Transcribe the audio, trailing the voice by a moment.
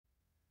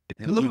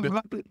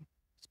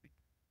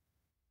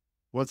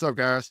What's up,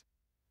 guys?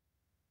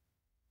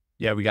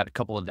 Yeah, we got a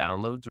couple of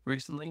downloads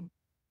recently.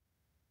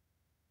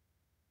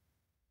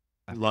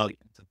 I feel like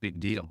it's a big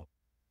deal.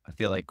 I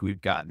feel like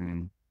we've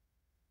gotten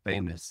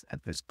famous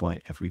at this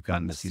point if we've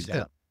gotten to see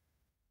that.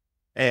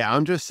 Hey,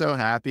 I'm just so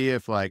happy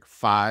if like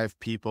 5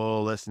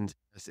 people listen to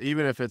this,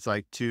 even if it's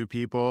like 2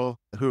 people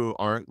who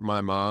aren't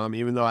my mom,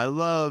 even though I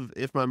love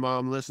if my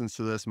mom listens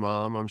to this,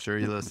 mom, I'm sure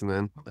you're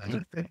listening.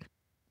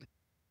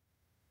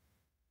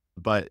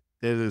 But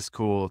it is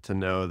cool to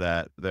know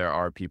that there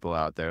are people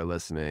out there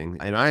listening.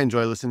 And I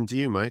enjoy listening to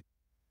you, Mike.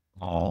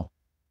 Oh,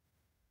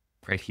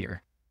 right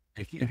here.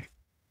 Right here.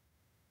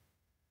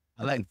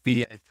 I like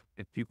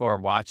if people are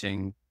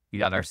watching, we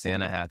got our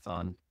Santa hats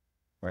on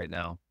right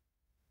now.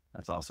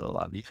 That's also a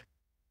lot of you.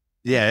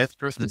 Yeah, it's The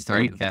Christmas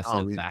time. screencast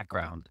in the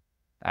background.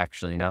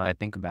 Actually, now that I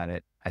think about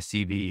it, I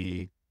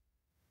see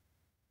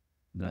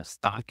the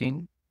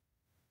stocking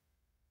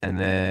and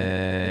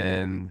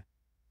then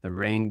the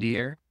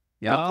reindeer.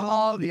 Yeah.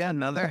 Oh, yeah,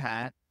 another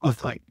hat. Oh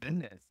my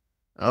goodness.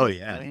 Oh,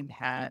 yeah. Plain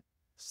hat,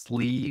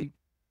 sleeve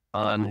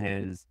on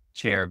his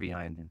chair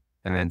behind him,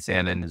 and then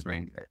Santa and his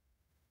reindeer.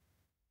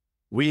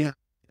 We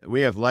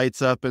have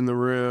lights up in the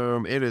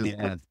room.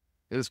 Yeah.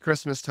 It was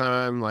Christmas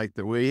time. Like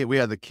we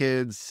had the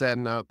kids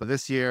setting up, but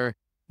this year,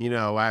 I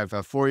have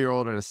a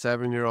 4-year-old and a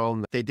 7-year-old.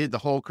 And they did the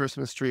whole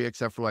Christmas tree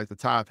except for like the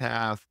top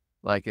half.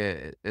 Like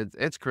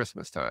it's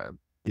Christmas time.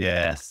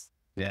 Yes.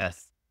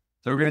 Yes.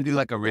 So we're gonna do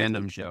like a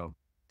random show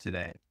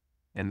today,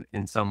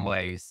 in some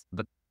ways,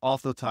 but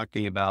also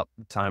talking about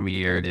the time of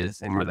year it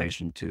is in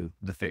relation to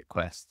the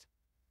FitQuest,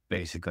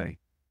 basically.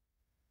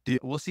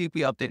 We'll see if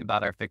we update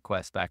about our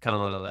FitQuest, but I kind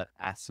of want to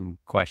ask some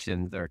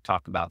questions or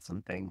talk about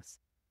some things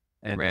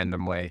in a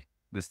random way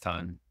this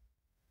time.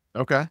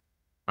 Okay.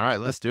 All right,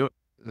 let's do it.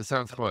 This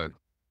sounds fun.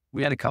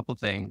 We had a couple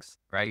things,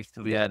 right?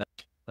 So we had,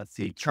 let's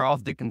see,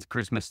 Charles Dickens'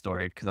 Christmas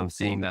Story, because I'm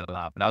seeing that a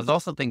lot. But I was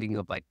also thinking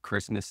of like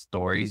Christmas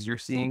stories you're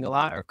seeing a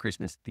lot, or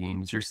Christmas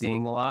themes you're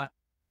seeing a lot,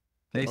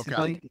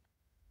 basically.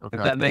 Okay.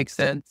 If that makes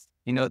sense.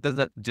 It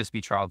doesn't just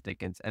be Charles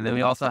Dickens. And then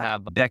we also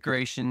have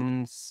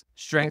decorations,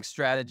 strength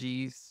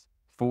strategies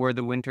for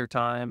the winter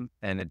time,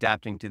 and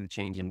adapting to the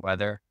change in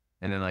weather.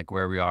 And then like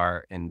where we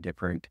are in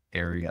different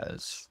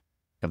areas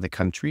of the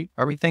country,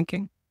 are we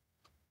thinking?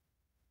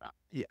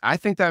 Yeah, I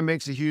think that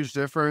makes a huge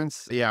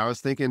difference. Yeah, I was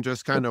thinking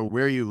just kind of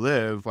where you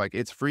live. Like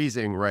it's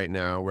freezing right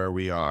now where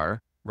we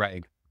are.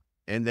 Right.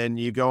 And then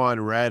you go on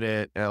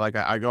Reddit, and like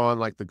I go on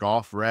like the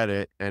golf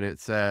Reddit, and it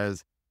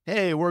says,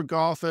 "Hey, we're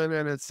golfing,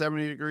 and it's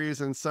 70 degrees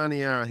and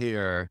sunny out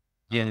here."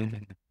 Yeah.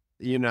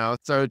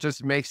 So it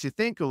just makes you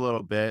think a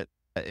little bit.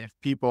 If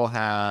people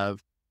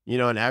have,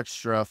 an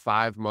extra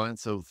 5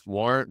 months of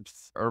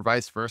warmth, or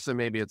vice versa,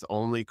 maybe it's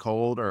only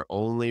cold or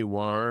only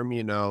warm.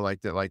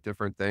 Like that, like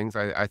different things.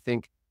 I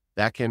think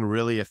that can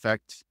really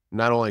affect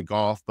not only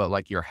golf but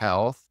like your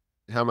health,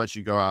 how much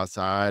you go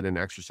outside and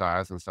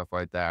exercise and stuff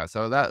like that.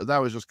 So that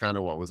was just kind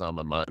of what was on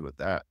my mind with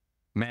that.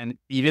 Man,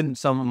 even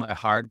some of my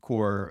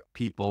hardcore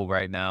people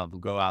right now who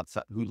go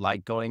outside, who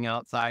like going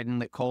outside in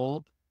the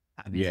cold,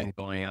 haven't been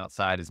going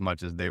outside as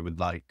much as they would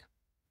like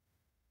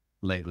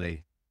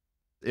lately.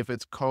 If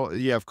it's cold,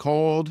 you have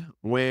cold,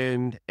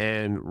 wind,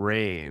 and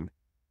rain.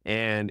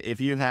 And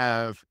if you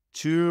have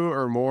 2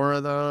 or more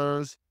of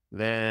those,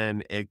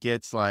 then it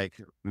gets like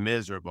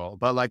miserable.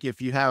 But like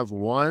if you have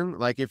one,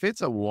 like if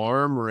it's a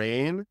warm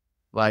rain,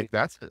 like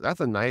that's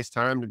a nice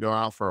time to go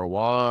out for a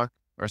walk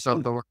or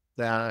something like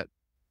that.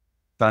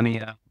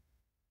 Sunny out.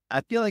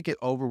 I feel like it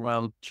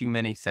overwhelms too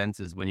many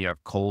senses when you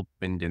have cold,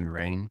 wind, and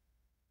rain.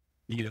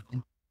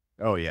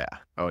 Oh yeah.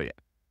 Oh yeah.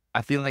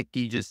 I feel like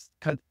you're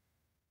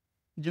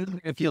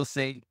not gonna feel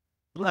safe.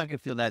 I'm not gonna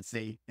feel that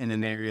safe in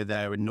an area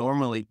that I would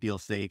normally feel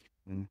safe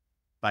in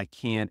if I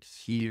can't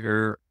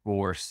hear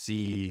or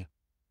see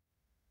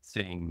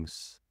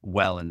things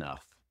well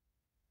enough.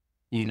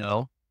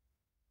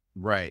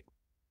 Right.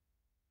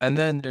 And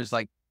then there's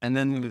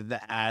the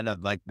add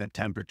of like the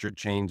temperature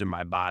change in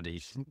my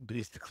body,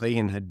 basically,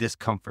 and the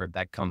discomfort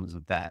that comes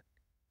with that.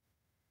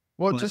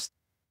 Well, But- just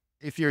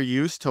if you're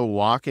used to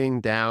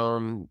walking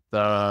down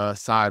the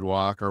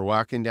sidewalk or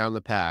walking down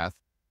the path,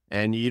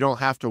 and you don't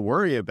have to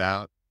worry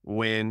about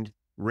wind,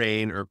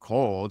 rain, or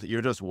cold,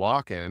 you're just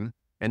walking.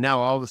 And now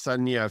all of a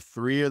sudden you have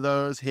 3 of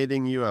those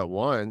hitting you at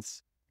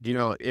once.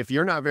 If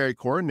you're not very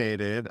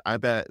coordinated, I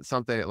bet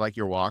something like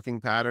your walking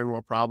pattern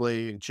will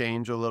probably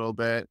change a little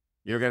bit.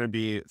 You're going to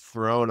be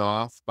thrown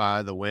off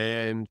by the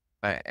wind.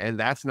 And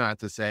that's not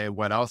to say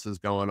what else is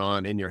going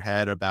on in your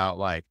head about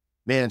like,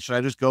 man, should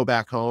I just go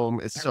back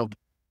home? It's so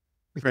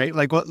right?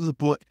 Like, what is the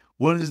point?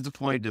 What is the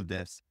point of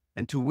this?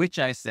 And to which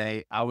I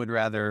say, I would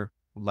rather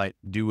like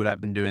do what I've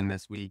been doing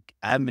this week.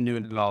 I haven't been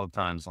doing it all the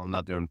time, so I'm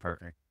not doing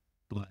perfect.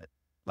 But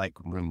like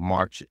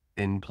march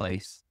in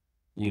place,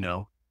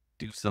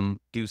 do some.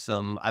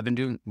 I've been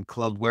doing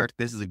club work.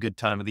 This is a good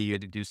time of the year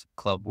to do some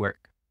club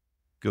work.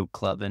 Go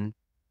clubbing.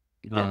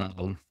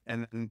 And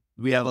then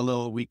we have a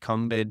little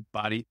recumbent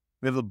body.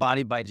 We have a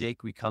Body by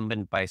Jake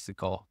recumbent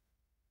bicycle.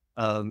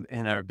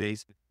 in our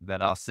basement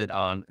that I'll sit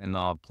on and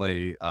I'll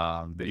play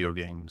video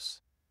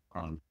games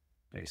on,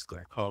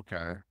 basically.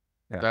 Okay.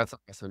 Yeah. That's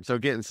awesome. So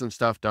getting some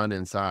stuff done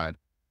inside.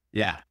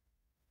 Yeah.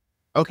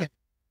 Okay.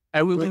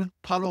 And we went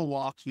puddle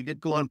walks. We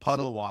did go on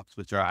puddle walks,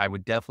 which I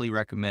would definitely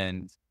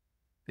recommend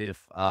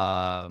if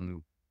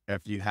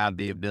you have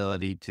the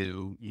ability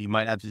to. You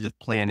might have to just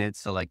plan it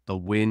so like the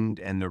wind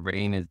and the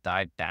rain has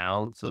died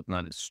down, so it's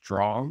not as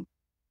strong.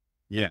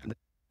 Yeah.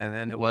 And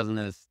then it wasn't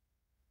as.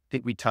 I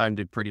think we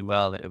timed it pretty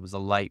well. It was a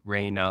light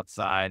rain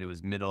outside. It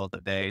was middle of the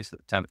day, so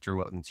the temperature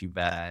wasn't too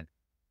bad.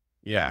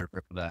 Yeah. We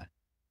were able to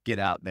get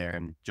out there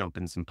and jump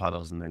in some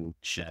puddles and then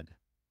shed.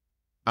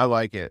 I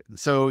like it.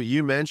 So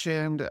you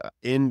mentioned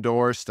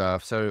indoor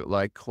stuff. So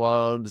like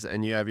clubs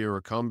and you have your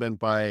recumbent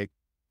bike.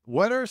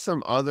 What are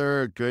some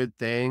other good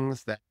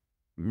things that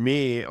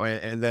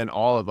and then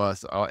all of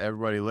us,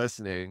 everybody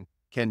listening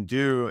can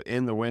do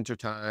in the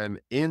wintertime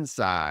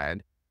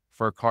inside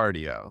for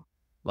cardio?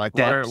 Like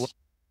Steps.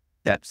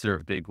 Steps are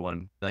a big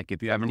one. Like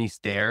if you have any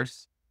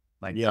stairs,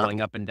 like yeah.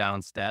 going up and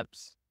down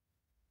steps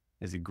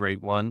is a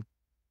great one.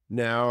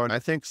 Now, I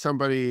think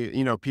somebody,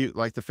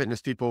 like the fitness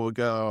people would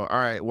go, all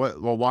right, well,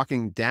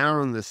 walking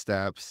down the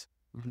steps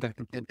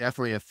can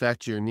definitely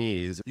affect your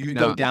knees. You can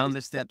go down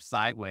the steps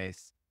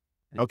sideways.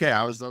 Okay,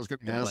 I was going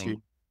to ask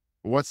you,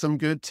 what's some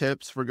good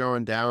tips for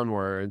going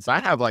downwards? I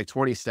have like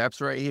 20 steps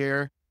right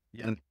here.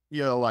 Yeah. And,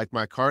 like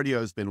my cardio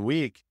has been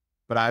weak,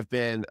 but I've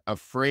been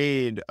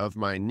afraid of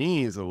my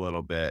knees a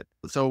little bit.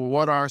 So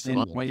what are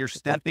some... when you're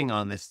stepping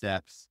on the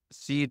steps,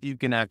 see if you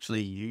can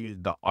actually use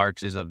the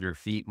arches of your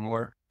feet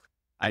more.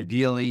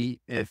 Ideally,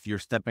 if you're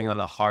stepping on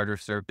a harder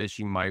surface,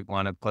 you might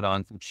want to put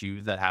on some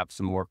shoes that have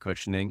some more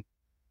cushioning.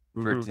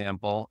 For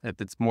example, if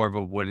it's more of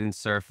a wooden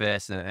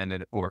surface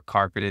or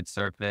carpeted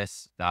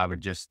surface, I would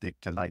just stick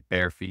to like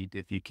bare feet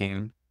if you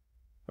can.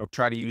 Or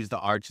try to use the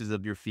arches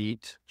of your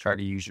feet. Try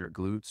to use your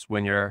glutes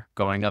when you're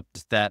going up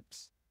the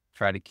steps.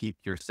 Try to keep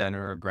your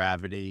center of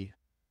gravity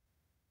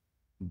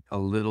a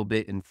little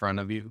bit in front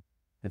of you,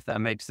 if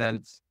that makes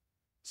sense.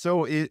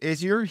 So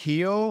is your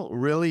heel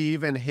really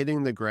even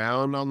hitting the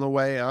ground on the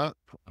way up?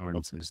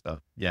 Stuff.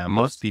 Yeah,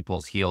 most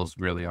people's heels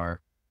really are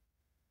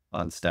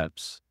on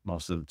steps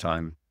most of the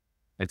time.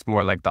 It's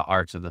more like the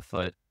arch of the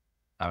foot,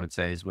 I would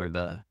say, is where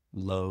the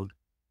load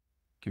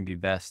can be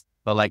best.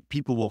 But like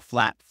people will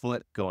flat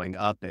foot going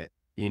up it,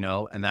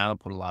 and that'll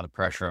put a lot of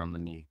pressure on the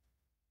knee.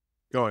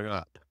 Going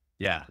up.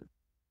 Yeah.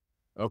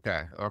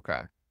 Okay.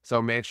 So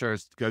make sure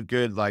it's a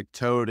good like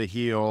toe to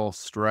heel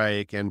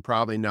strike and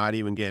probably not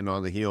even getting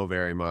on the heel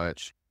very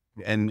much.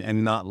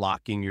 And not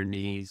locking your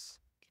knees.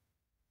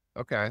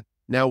 Okay.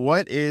 Now,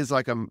 what is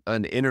like an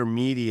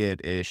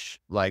intermediate-ish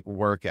like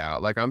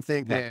workout? Like I'm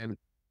thinking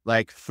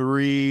like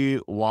 3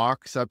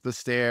 walks up the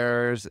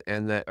stairs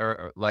and then,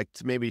 or like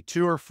maybe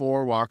 2 or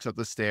 4 walks up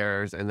the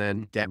stairs and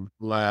then down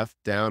left,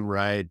 down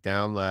right,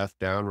 down left,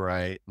 down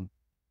right.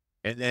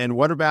 And then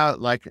what about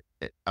like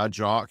a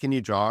jog? Can you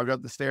jog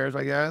up the stairs,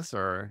 I guess,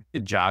 or You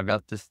jog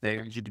up the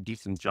stairs. You could do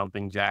some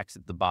jumping jacks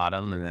at the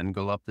bottom and then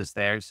go up the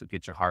stairs. So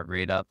get your heart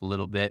rate up a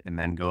little bit and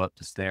then go up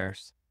the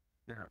stairs.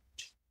 Yeah.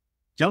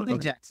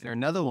 Jumping jacks are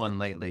another one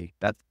lately.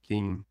 That's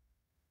king.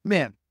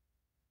 Man,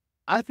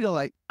 I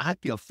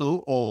feel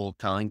so old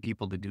telling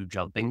people to do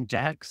jumping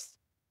jacks.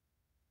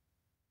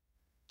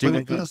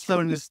 It feels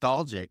so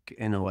nostalgic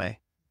in a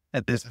way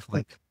at this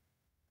point.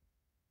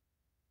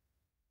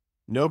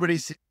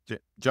 nobody's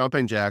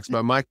jumping jacks,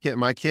 but my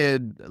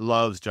kid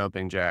loves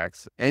jumping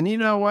jacks. And you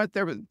know what?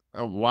 There was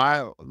a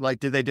while, like,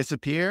 did they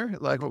disappear?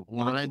 Like,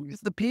 when I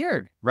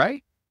Disappeared,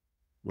 right?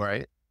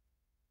 right?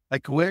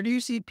 Like, where do you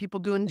see people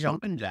doing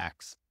jumping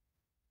jacks?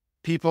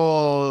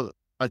 People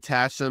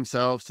attach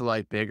themselves to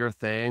like bigger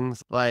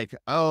things, like,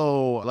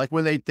 oh, like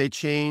when they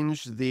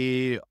changed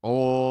the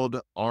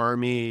old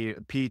Army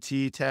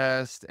PT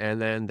test,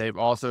 and then they've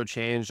also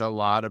changed a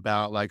lot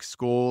about like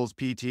schools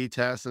PT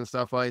tests and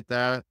stuff like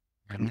that.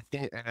 And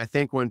I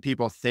think when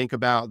people think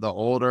about the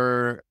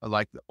older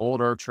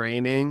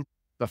training,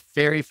 the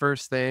very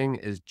first thing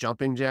is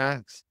jumping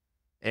jacks.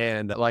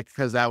 And like,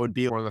 because that would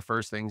be one of the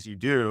first things you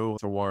do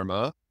to warm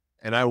up.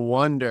 And I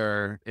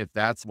wonder if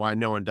that's why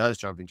no one does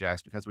jumping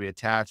jacks, because we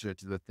attach it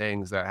to the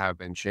things that have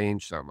been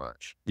changed so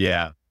much.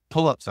 Yeah.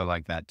 Pull-ups are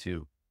like that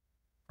too.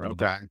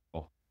 Okay.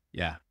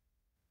 Yeah.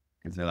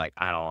 Because they're like,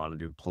 I don't want to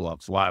do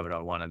pull-ups. Why would I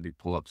want to do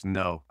pull-ups?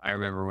 No. I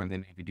remember when they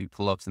made me do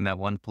pull-ups in that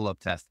one pull-up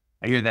test.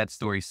 I hear that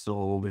story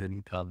so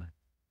many times.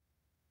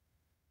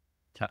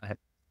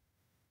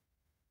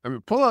 I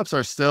mean, pull-ups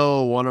are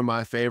still one of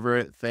my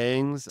favorite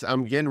things.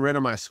 I'm getting rid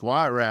of my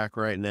squat rack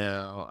right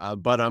now,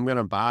 but I'm going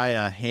to buy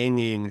a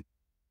hanging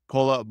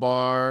pull-up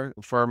bar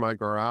for my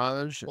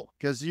garage,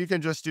 because you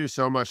can just do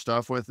so much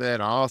stuff with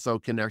it. I also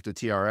connect a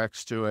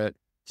TRX to it.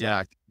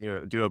 Yeah,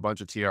 do a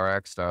bunch of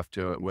TRX stuff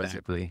to it with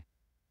it.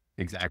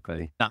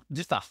 Exactly. Now,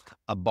 just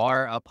a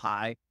bar up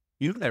high.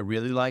 You know what I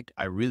really liked?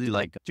 I really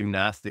like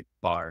gymnastic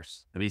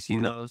bars. Have you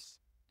seen those?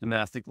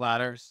 Gymnastic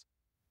ladders?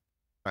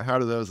 How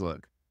do those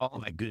look? Oh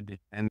my goodness.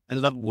 And I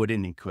love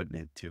wooden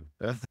equipment too.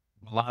 A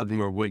lot of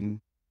them are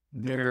wooden.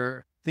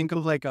 They're think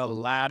of like a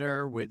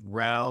ladder with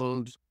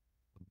round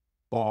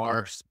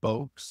bar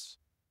spokes.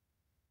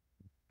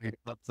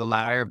 Up the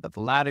ladder, but the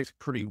ladder's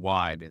pretty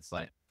wide. It's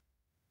like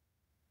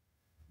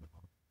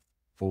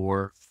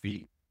 4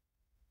 feet,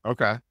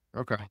 Okay.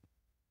 Okay.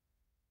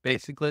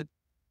 basically.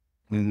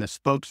 And the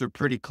spokes are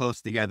pretty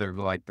close together,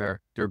 like they're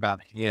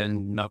about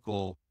hand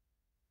knuckle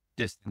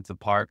distance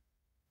apart.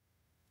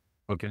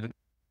 Okay.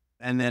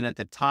 And then at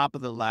the top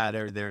of the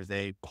ladder, there's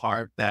a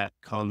part that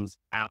comes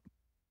out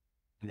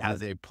and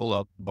has a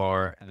pull-up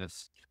bar and a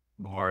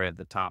bar at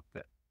the top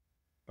of it.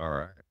 All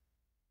right.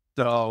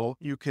 So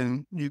you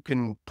can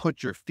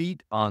put your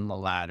feet on the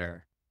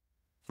ladder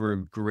for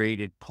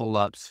graded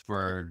pull-ups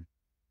for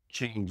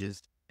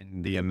changes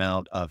in the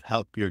amount of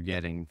help you're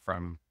getting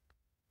from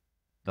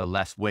the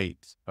less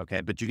weights. Okay.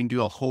 But you can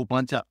do a whole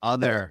bunch of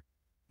other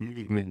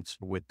movements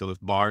with those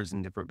bars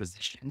in different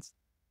positions.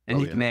 And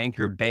Oh, you can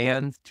anchor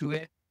bands to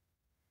it.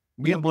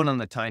 We have one on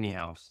the tiny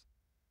house,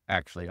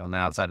 actually, on the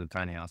outside of the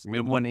tiny house. We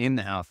have one in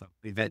the house that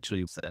we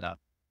eventually set up.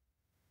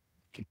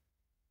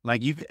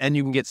 Like you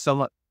can get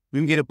we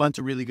can get a bunch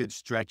of really good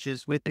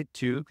stretches with it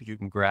too, because you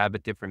can grab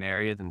at different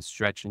areas and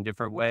stretch in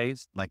different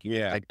ways. Like you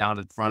can down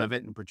in front of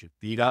it and put your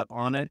feet up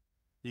on it.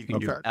 You can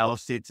do L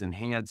sits and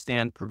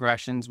handstand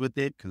progressions with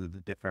it because of the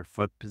different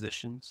foot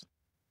positions.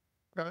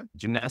 Okay.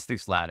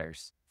 Gymnastics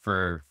ladders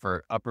for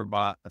upper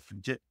body.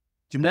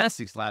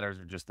 Gymnastics ladders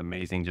are just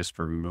amazing just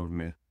for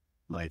movement,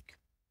 like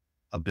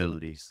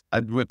abilities.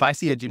 If I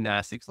see a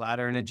gymnastics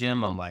ladder in a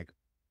gym, I'm like,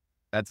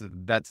 that's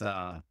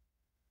a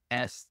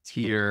S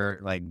tier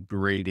like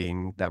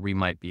grading that we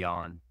might be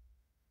on.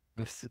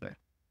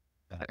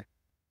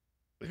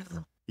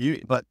 You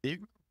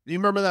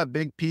remember that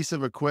big piece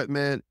of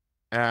equipment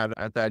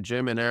at that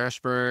gym in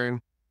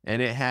Ashburn,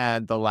 and it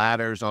had the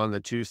ladders on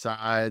the two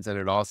sides, and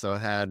it also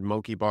had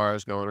monkey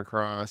bars going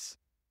across.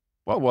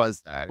 What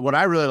was that? What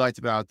I really liked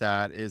about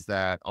that is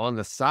that on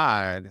the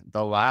side,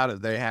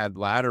 they had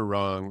ladder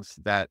rungs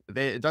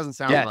it doesn't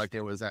sound like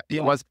it was that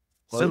it was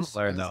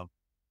similar though.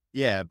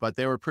 Yeah, but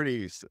they were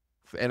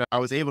and I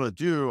was able to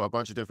do a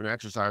bunch of different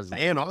exercises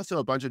and also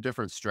a bunch of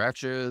different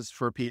stretches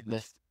for people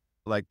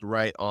like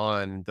right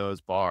on those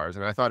bars.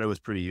 And I thought it was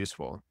pretty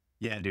useful.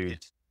 Yeah,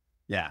 dude.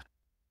 Yeah.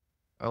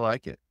 I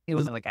like it. It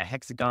was like a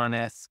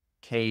hexagon-esque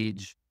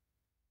cage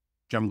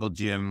jungle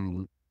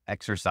gym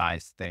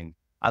exercise thing.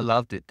 I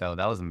loved it though.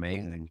 That was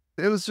amazing.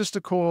 It was just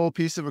a cool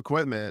piece of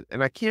equipment.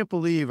 And I can't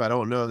believe I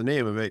don't know the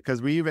name of it because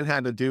we even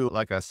had to do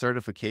like a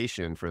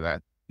certification for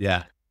that.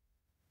 Yeah.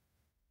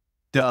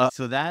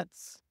 So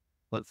that's,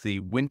 let's see,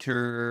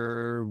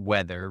 winter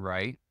weather,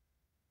 right?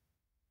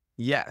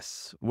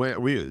 Yes.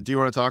 Do you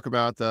want to talk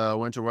about the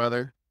winter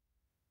weather?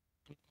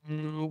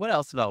 What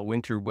else about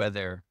winter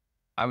weather?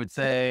 I would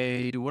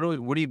say, what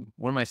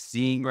am I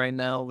seeing right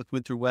now with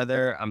winter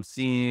weather? I'm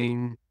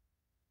seeing,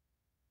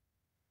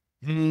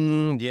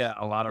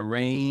 a lot of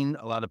rain,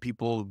 a lot of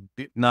people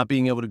not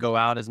being able to go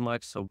out as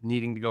much, so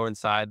needing to go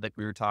inside, like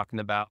we were talking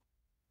about.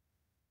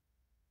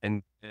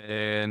 And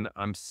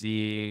I'm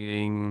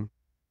seeing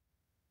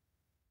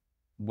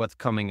what's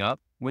coming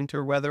up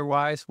winter weather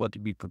wise, what to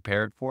be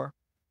prepared for.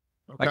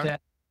 Okay. Like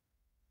that.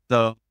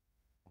 So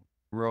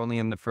we're only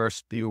in the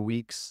first few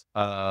weeks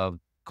of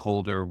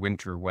colder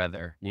winter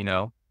weather,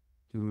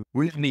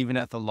 We haven't even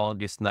at the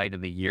longest night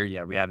of the year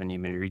yet. We haven't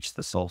even reached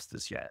the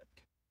solstice yet.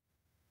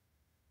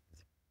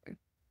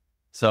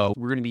 So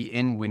we're going to be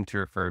in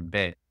winter for a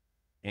bit.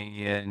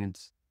 And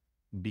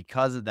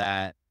because of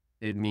that,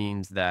 it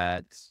means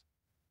that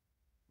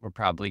we're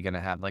probably going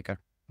to have like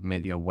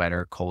maybe a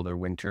wetter, colder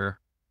winter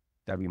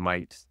that we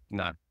might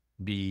not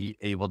be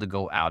able to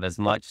go out as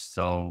much.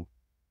 So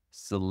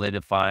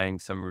solidifying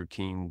some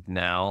routines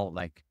now,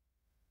 like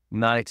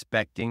not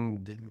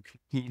expecting,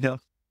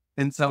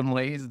 in some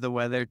ways the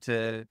weather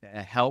to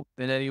help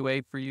in any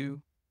way for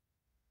you.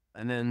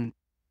 And then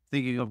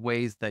thinking of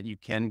ways that you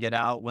can get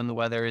out when the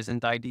weather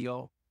isn't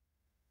ideal.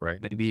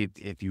 Right. Maybe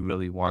if you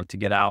really want to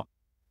get out.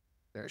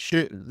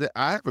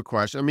 I have a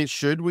question. I mean,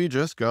 should we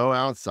just go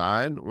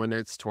outside when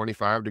it's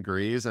 25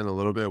 degrees and a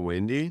little bit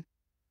windy?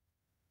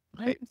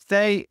 I'd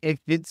say if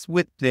it's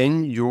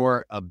within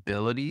your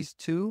abilities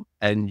to,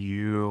 and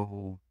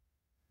you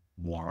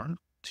want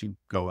to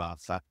go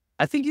outside,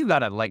 I think you got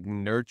to like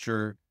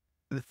nurture.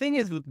 The thing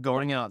is with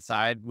going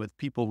outside with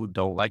people who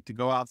don't like to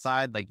go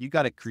outside, like you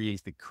got to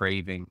create the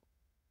craving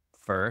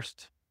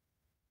first,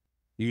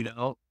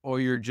 or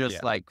you're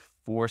just like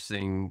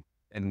forcing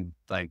and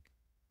like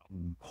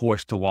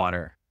horse to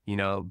water,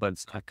 but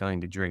it's not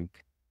going to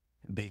drink.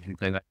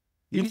 Basically, like,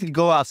 you can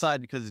go outside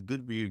because it's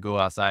good for you to go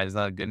outside. It's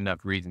not a good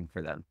enough reason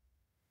for them.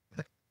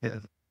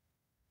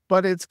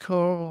 But it's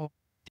cold.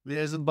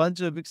 There's a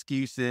bunch of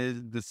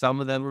excuses. Some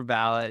of them are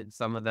valid.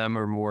 Some of them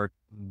are more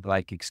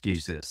like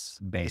excuses,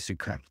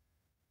 basically.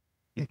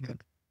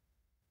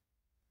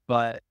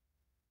 But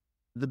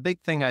the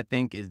big thing I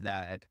think is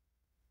that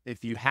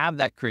if you have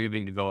that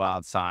craving to go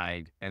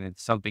outside and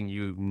it's something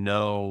you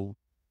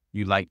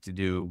like to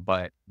do,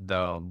 but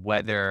the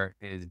weather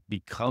is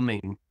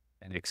becoming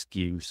an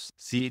excuse,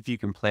 see if you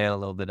can plan a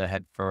little bit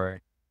ahead for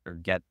it or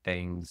get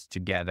things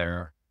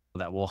together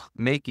that will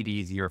make it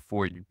easier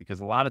for you. Because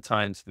a lot of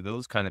times for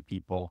those kind of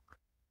people,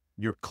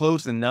 you're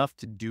close enough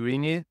to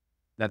doing it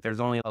that there's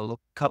only a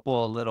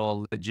couple of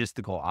little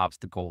logistical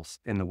obstacles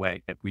in the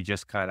way. If we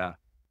just kind of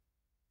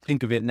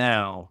think of it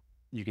now,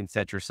 you can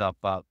set yourself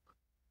up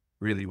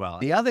really well.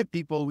 The other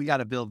people, we got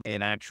to build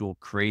an actual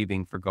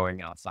craving for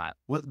going outside.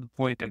 What's the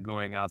point of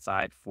going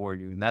outside for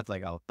you? And that's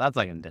like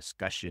a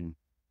discussion.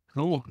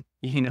 Cool.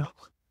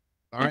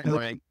 All right,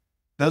 like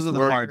Those are the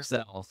we're hard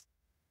sells.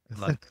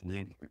 Like,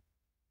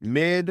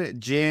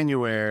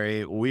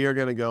 mid-January, we are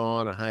going to go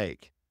on a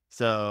hike.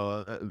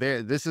 So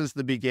this is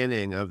the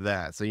beginning of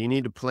that. So you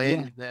need to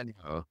plan that,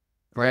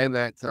 plan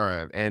that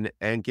time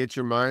and get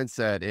your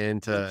mindset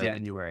into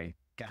January.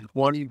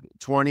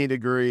 20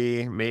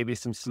 degree, maybe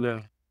some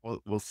snow.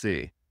 We'll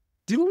see.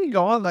 Didn't we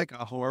go on like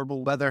a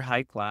horrible weather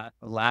hike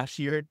last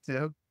year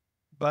too,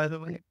 by the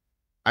way?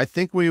 I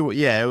think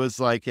it was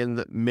like in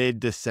the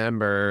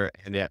mid-December,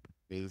 and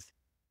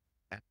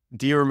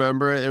do you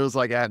remember it? It was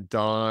like at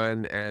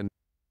dawn and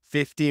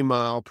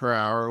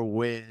 50-mile-per-hour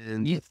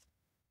wind. Yes.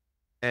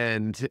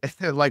 And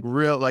like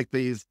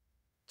these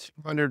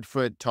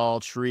 200-foot tall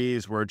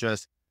trees were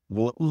just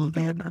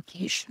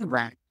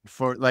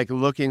for like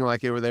looking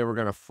like they were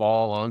going to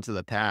fall onto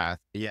the path.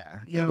 Yeah.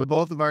 Yeah.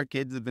 Both of our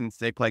kids have been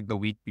sick like the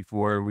week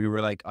before. We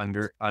were like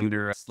under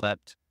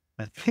slept.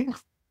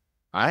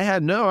 I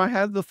had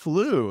the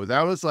flu.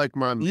 That was like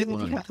my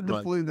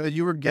the flu.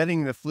 You were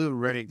getting the flu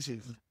ready.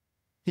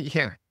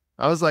 Yeah.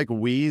 I was like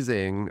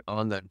wheezing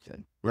on that.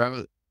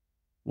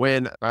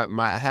 When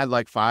I had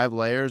like 5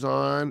 layers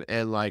on,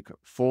 and like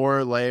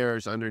 4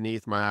 layers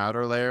underneath my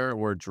outer layer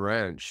were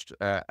drenched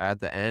at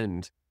the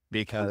end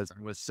because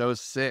I was so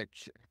sick.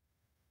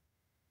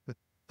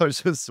 I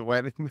was just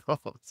sweating all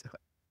the time.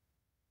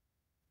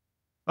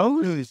 I'm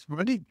really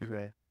sweaty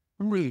today.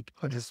 I'm really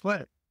trying to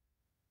sweat.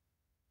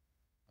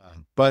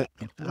 But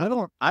I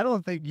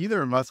don't think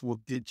either of us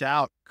will ditch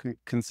out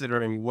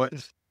considering what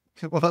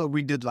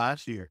we did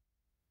last year.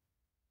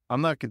 I'm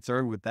not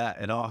concerned with that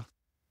at all.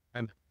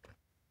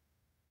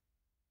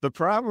 the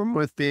problem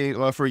with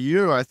being, for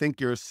you, I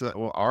think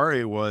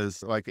Ari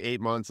was like 8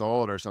 months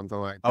old or something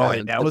like that.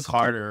 Oh, that was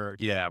harder.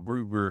 Yeah,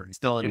 we're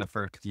still in the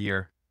first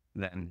year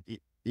then.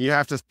 You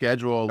have to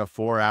schedule a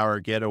 4-hour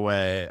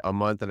getaway a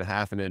month and a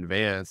half in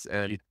advance.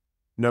 And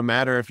no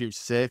matter if you're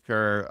sick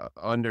or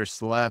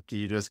underslept,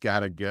 you just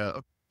got to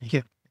go.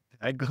 Yeah.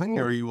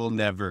 Or you will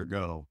never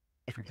go.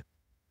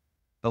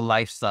 The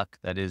life suck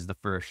that is the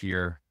first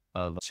year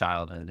of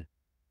childhood,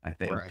 I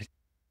think. Right.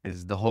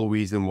 Is the whole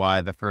reason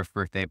why the first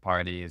birthday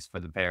party is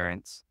for the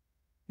parents.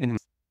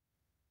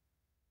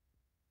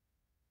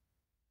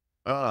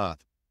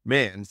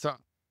 Man, so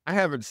I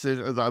have a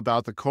decision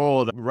about the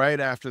cold. Right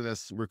after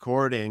this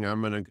recording,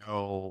 I'm gonna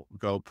go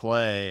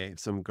play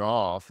some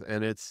golf,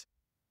 and it's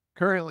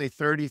currently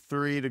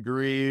 33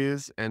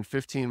 degrees and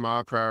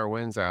 15-mile-per-hour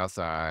winds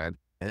outside,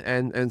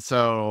 and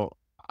so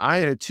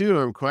I too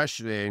am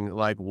questioning,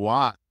 like,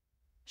 why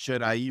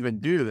should I even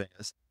do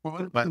this?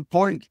 What's the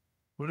point?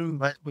 What do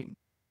we?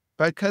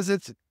 Because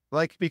it's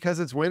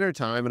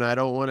wintertime and I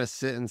don't want to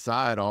sit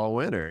inside all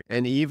winter.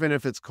 And even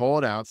if it's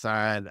cold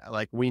outside,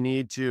 like, we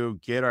need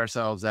to get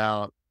ourselves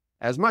out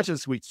as much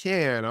as we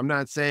can. I'm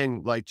not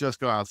saying like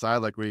just go outside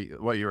like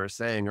what you were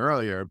saying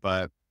earlier,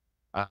 but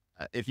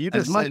if you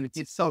just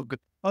it's so good.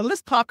 Well,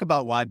 let's talk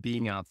about why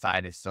being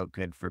outside is so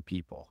good for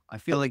people. I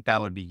feel like that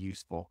would be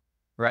useful,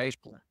 right?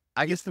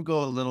 I guess we'll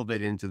go a little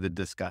bit into the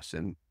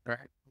discussion,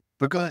 right?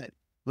 But go ahead.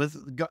 Let's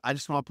go. I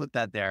just want to put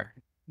that there.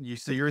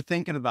 So you're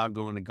thinking about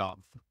going to golf.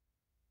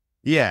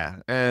 Yeah.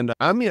 And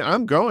I mean,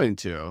 I'm going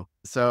to,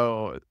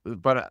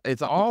 but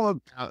it's all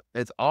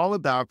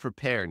about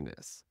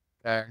preparedness.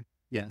 Okay.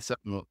 Yeah. So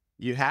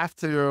you have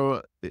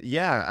to,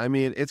 I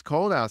mean, it's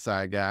cold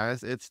outside,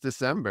 guys. It's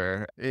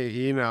December,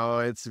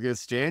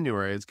 it's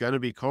January. It's going to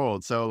be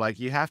cold. So like,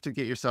 you have to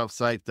get yourself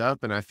psyched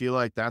up. And I feel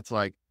like that's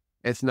like,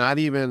 it's not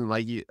even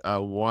like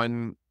a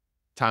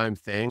one-time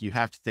thing. You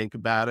have to think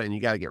about it and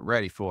you got to get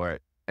ready for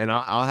it. And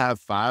I'll have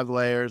 5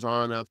 layers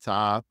on up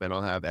top, and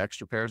I'll have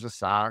extra pairs of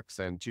socks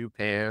and 2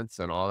 pants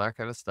and all that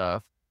kind of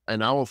stuff.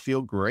 And I will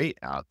feel great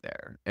out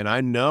there. And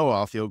I know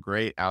I'll feel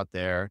great out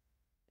there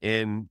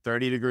in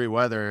 30-degree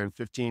weather and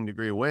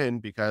 15-degree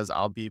wind because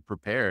I'll be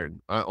prepared.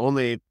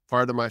 Only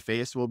part of my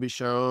face will be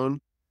shown,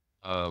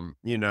 so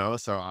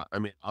I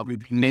mean, I'll be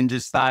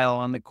ninja style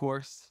on the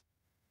course.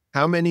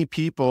 How many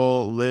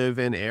people live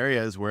in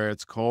areas where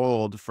it's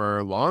cold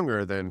for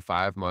longer than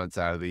 5 months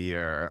out of the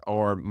year,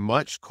 or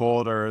much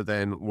colder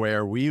than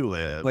where we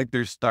live? Like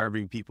there's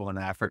starving people in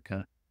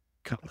Africa.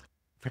 Go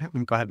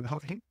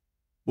ahead.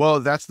 Well,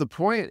 that's the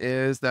point,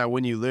 is that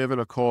when you live in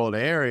a cold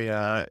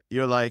area,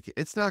 you're like,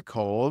 it's not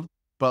cold,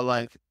 but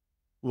like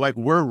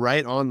we're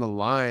right on the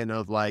line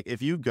of like,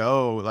 if you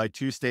go like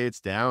 2 states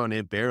down,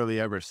 it barely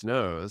ever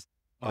snows.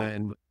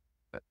 And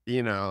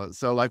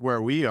so like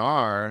where we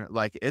are,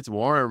 like, it's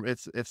warm.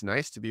 It's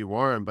nice to be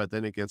warm, but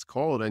then it gets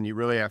cold and you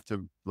really have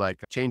to like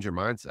change your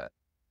mindset.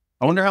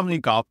 I wonder how many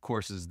golf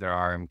courses there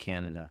are in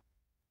Canada.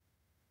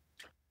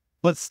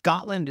 But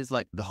Scotland is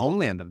like the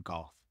homeland of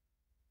golf.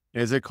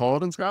 Is it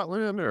cold in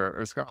Scotland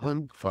or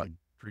Scotland? Fuck,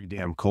 pretty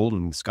damn cold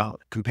in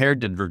Scotland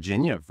compared to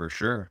Virginia for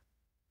sure.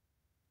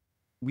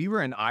 We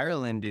were in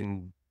Ireland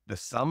in the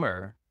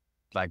summer,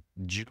 like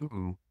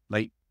June,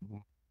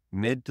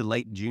 mid to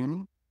late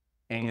June.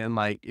 And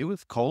like, it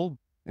was cold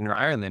in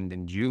Ireland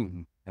in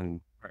June,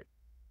 and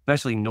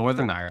especially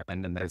Northern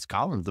Ireland, and then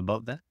Scotland's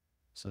above that.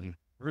 So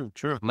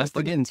True. unless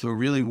they get into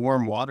really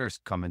warm waters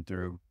coming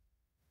through.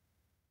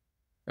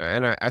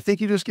 And I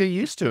think you just get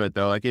used to it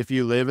though. Like if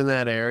you live in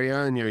that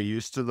area and you're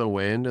used to the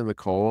wind and the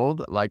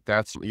cold, like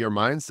that's your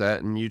mindset.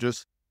 And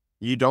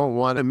you don't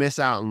want to miss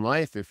out in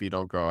life if you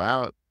don't go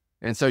out.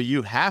 And so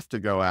you have to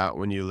go out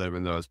when you live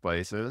in those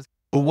places.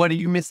 But what are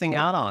you missing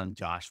out on,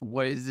 Josh?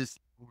 What is this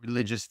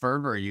religious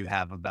fervor you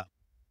have about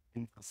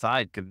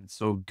inside? Because it's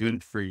so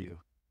good for you.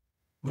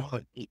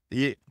 Well,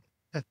 yeah.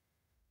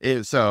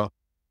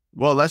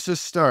 Well, let's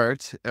just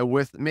start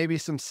with maybe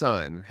some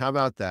sun. How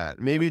about that?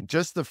 Maybe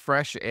just the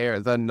fresh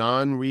air, the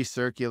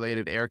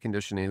non-recirculated air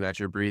conditioning that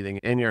you're breathing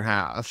in your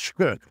house.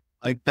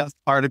 Like dust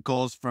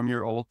particles from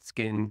your old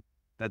skin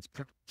that's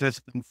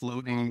just been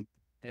floating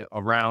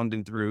around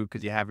and through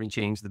because you haven't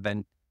changed the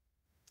vent.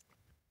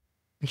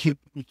 You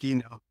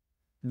know,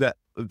 that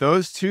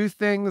those two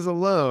things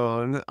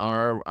alone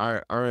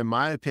are in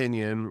my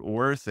opinion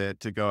worth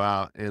it to go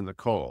out in the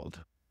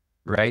cold.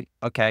 Right.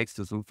 Okay.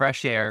 So some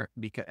fresh air,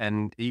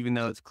 and even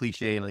though it's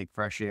cliche, like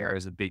fresh air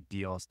is a big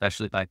deal,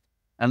 especially like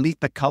at least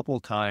a couple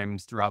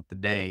times throughout the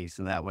day.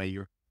 So that way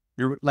you're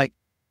like,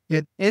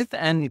 if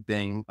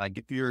anything, like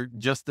if you're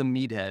just a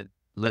meathead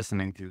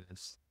listening to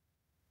this,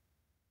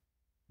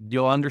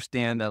 you'll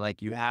understand that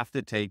like you have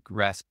to take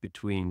rest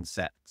between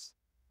sets.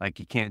 Like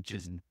you can't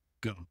just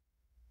go,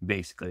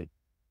 basically.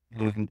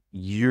 And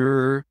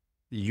your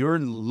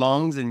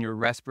lungs and your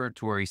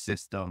respiratory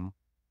system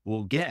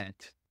will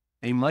get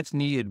a much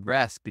needed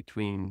rest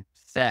between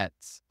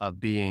sets of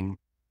being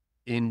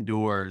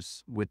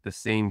indoors with the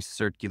same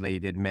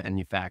circulated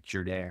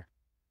manufactured air,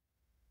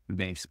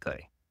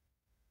 basically.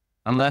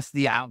 Unless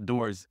the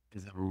outdoors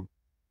is a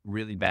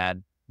really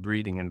bad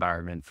breeding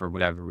environment for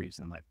whatever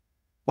reason, like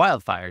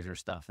wildfires or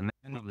stuff. And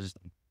then it was,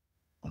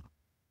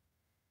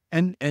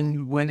 and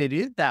when it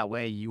is that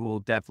way, you will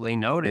definitely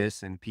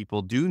notice, and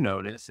people do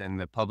notice, and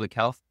the public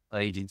health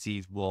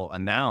agencies will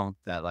announce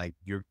that like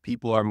your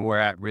people are more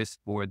at risk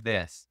for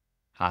this.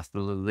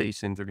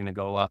 Hospitalizations are going to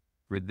go up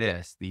for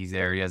this. These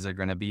areas are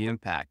going to be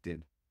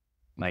impacted.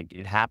 Like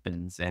it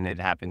happens, and it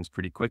happens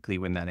pretty quickly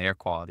when that air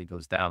quality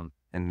goes down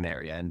in an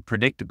area, and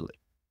predictably.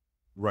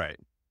 Right.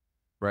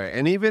 Right.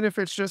 And even if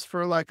it's just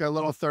for like a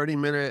little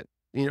 30-minute,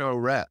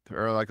 rep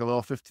or like a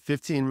little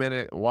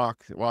 15-minute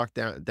walk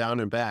down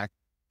and back,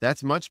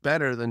 that's much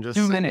better than just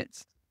 2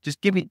 minutes. Just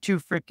give me 2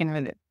 freaking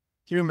minutes.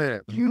 2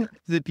 minutes.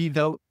 If you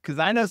don't, because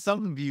I know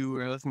some of you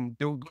are listening,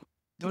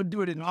 don't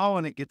do it at all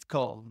when it gets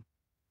cold.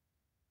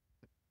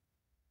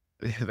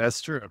 Yeah,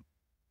 that's true.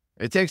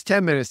 It takes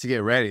 10 minutes to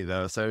get ready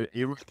though. So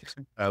you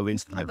at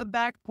least have the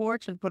back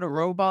porch and put a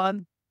robe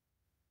on.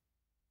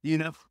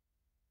 Yeah.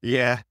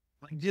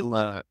 Like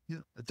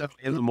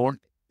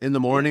In the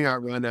morning, I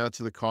run out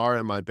to the car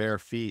in my bare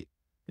feet.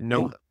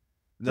 No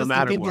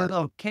matter what. A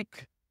little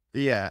kick.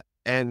 Yeah.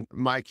 And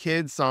my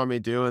kids saw me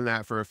doing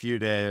that for a few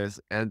days,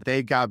 and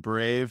they got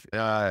brave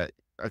a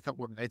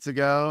couple of nights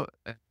ago,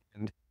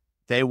 and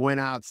they went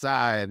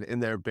outside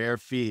in their bare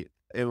feet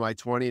in like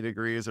 20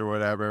 degrees or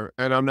whatever.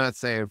 And I'm not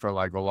saying for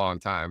like a long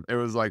time. It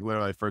was like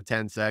literally for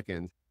 10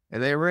 seconds.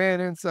 And they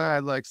ran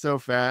inside like so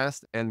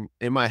fast. And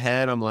in my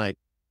head, I'm like,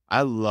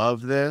 I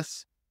love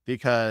this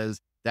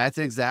because that's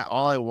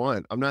all I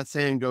want. I'm not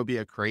saying go be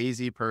a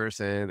crazy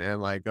person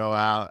and like go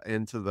out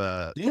into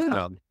the,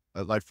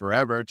 like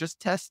forever. Just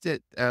test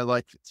it,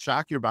 like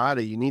shock your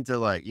body. You need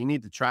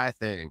to try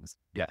things.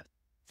 Yeah.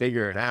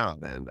 Figure it out.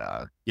 And,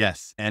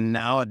 yes. And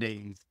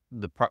nowadays,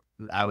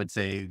 I would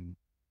say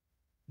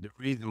the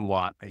reason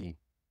why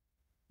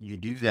you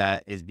do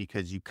that is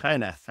because you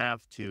kind of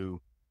have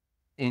to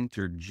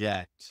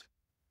interject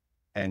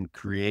and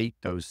create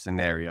those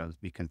scenarios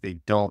because they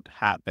don't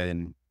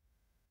happen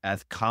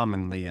as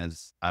commonly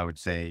as I would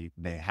say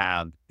they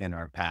have in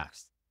our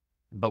past.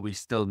 But we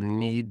still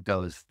need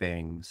those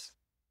things.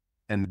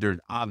 And there's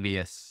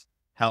obvious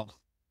health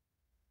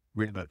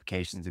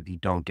ramifications if you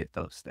don't get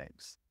those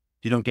things.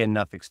 If you don't get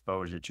enough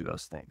exposure to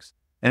those things.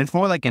 And it's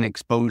more like an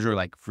exposure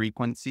like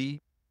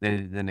frequency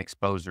than an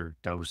exposure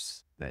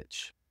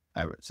dosage,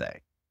 I would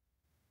say.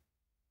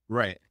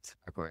 Right.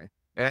 Exactly.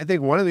 And I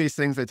think one of these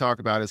things they talk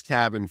about is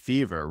cabin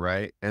fever,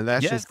 right? And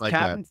that's just like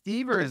cabin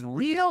fever is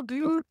real,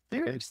 dude.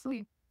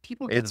 Seriously,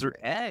 people get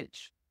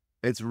edge.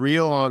 It's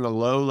real on a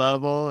low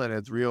level and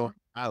it's real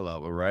high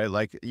level, right?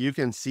 Like you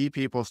can see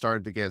people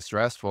start to get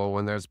stressful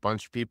when there's a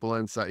bunch of people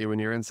inside, when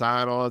you're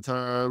inside all the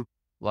time.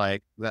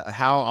 Like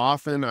how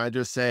often I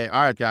just say,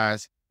 all right,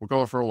 guys, we're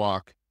going for a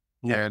walk.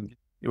 Yeah. And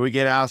we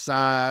get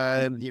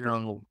outside,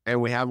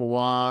 and we have a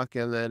walk,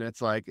 and then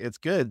it's like, it's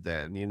good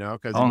then,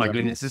 because oh my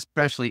goodness,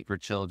 especially for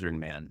children,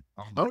 man.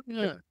 Oh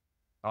yeah.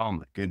 Oh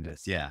my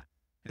goodness. Yeah.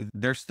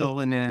 They're still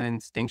in an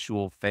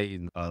instinctual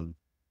phase of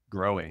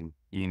growing,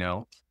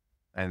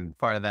 and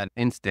part of that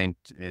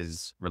instinct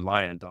is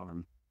reliant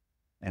on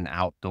an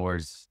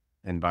outdoors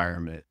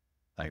environment.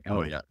 Like,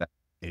 oh yeah, that's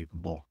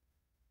capable,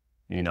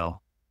 you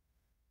know.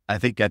 I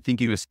think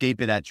you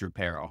escape it at your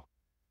peril,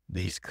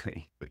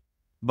 basically.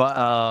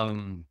 But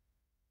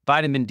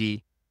vitamin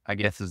D, I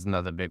guess, is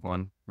another big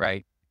one,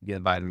 right?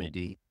 Get vitamin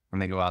D when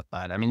they go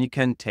outside. I mean, you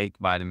can take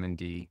vitamin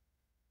D,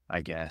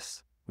 I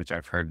guess, which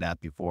I've heard that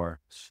before.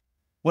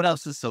 What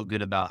else is so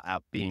good about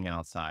being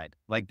outside?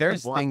 Like,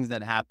 there's things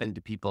that happen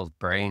to people's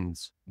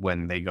brains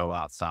when they go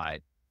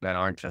outside that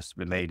aren't just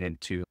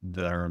related to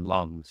their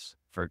lungs,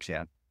 for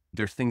example.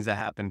 There's things that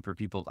happen for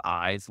people's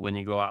eyes when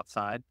you go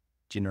outside.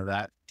 Do you know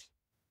that?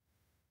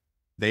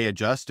 They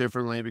adjust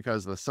differently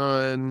because of the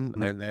sun,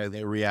 and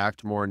they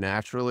react more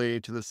naturally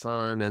to the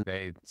sun, and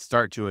they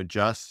start to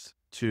adjust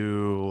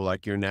to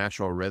like your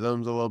natural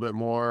rhythms a little bit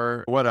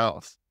more. What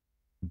else?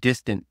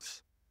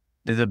 Distance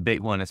is a big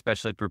one,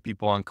 especially for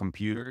people on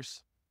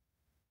computers.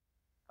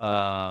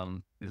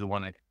 Is the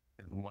one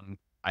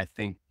I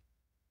think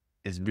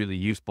is really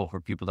useful for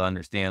people to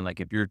understand. Like,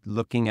 if you're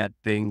looking at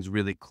things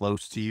really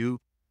close to you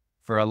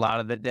for a lot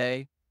of the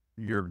day,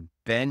 you're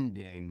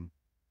bending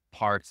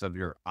parts of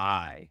your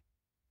eye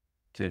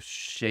to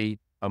shape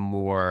a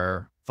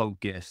more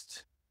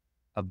focused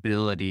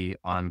ability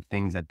on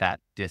things at that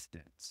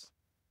distance.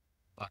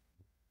 But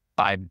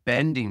by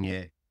bending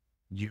it,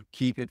 you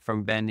keep it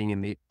from bending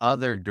in the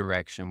other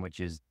direction, which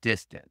is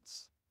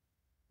distance.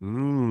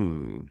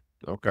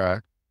 Okay.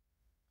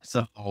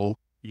 So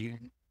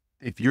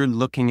if you're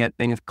looking at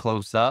things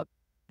close up,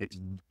 it's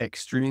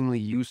extremely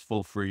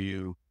useful for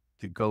you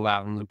to go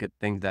out and look at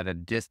things at a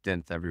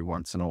distance every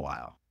once in a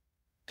while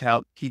to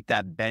help keep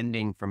that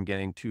bending from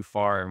getting too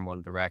far in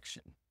one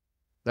direction.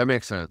 That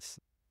makes sense.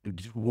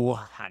 Well,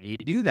 how do you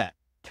do that?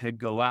 To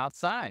go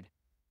outside.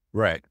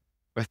 Right.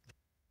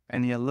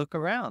 And you look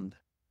around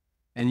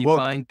and you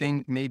find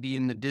things maybe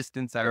in the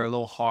distance that are a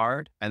little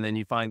hard. And then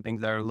you find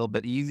things that are a little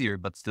bit easier,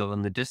 but still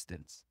in the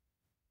distance.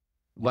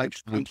 Like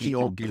tracking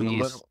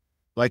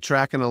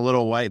a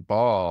little white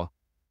ball.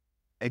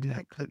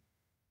 Exactly.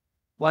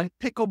 Like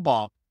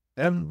pickleball.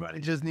 Everybody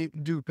just need to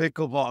do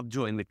pickleball.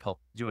 Join the cult.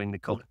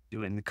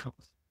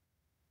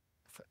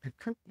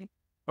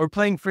 Or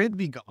playing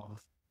frisbee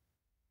golf.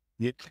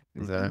 Yeah.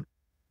 Exactly.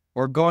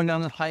 Or going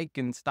on a hike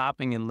and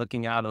stopping and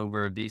looking out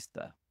over a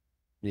vista.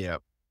 Yeah.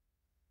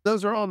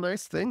 Those are all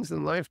nice things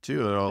in life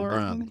too.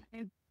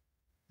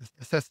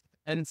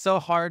 And it's so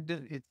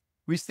hard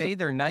we say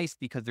they're nice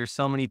because there's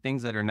so many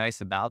things that are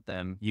nice about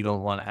them. You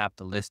don't want to have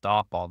to list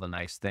off all the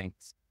nice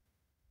things.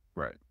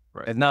 Right.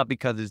 It's not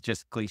because it's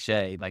just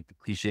cliche. Like, the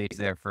cliche is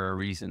there for a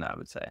reason, I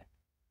would say.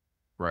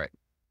 Right.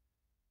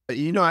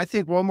 I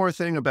think one more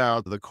thing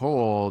about the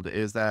cold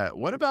is that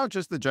what about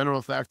just the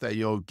general fact that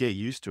you'll get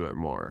used to it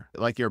more?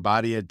 Like, your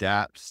body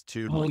adapts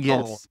to the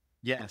cold.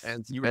 Yes.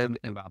 And You were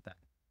thinking about that.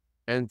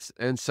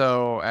 And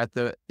so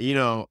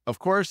of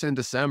course, in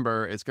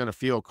December, it's going to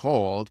feel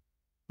cold,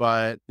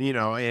 but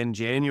in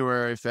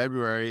January,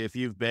 February, if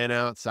you've been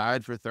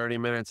outside for 30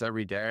 minutes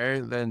every day,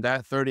 then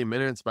that 30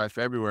 minutes by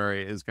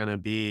February is going to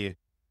be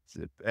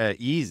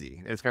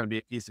easy. It's going to be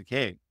a piece of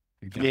cake.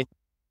 Okay.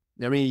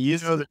 I mean,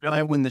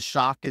 When the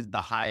shock is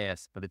the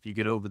highest, but if you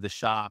get over the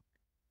shock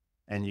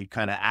and you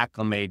kind of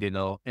acclimate,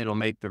 it'll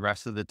make the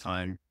rest of the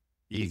time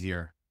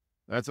easier.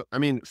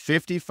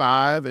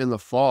 55 in the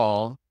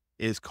fall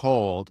is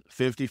cold.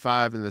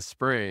 55 in the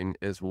spring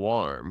is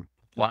warm.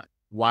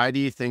 Why do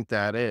you think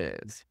that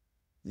is?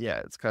 Yeah,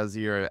 it's because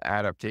of your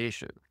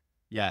adaptation.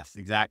 Yes,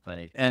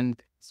 exactly.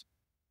 And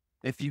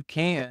if you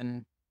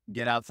can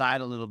get outside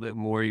a little bit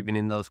more, even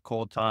in those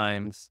cold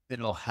times,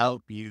 it'll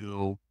help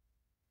you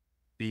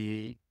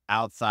be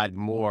outside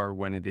more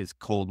when it is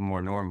cold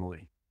more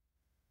normally.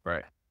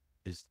 Right.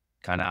 It's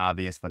kind of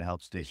obvious, but it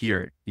helps to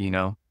hear it,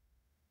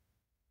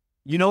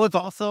 It's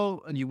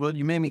also, you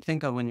made me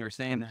think of when you were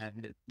saying that,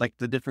 like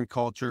the different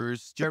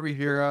cultures. Did you ever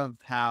hear of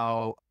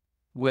how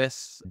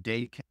Swiss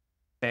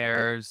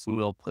daycares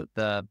will put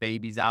the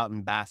babies out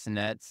in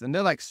bassinets, and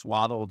they're like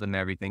swaddled and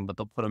everything, but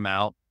they'll put them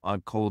out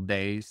on cold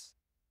days?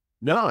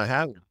 No, I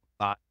haven't.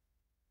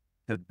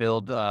 To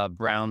build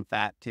brown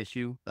fat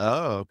tissue.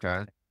 Oh,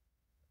 okay.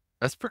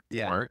 That's pretty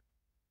smart.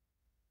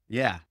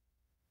 Yeah.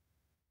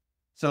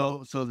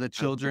 So the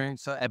children,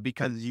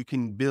 because you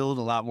can build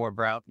a lot more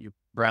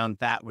brown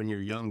fat when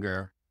you're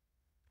younger,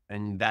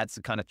 and that's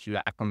the kind of to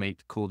acclimate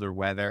to colder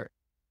weather,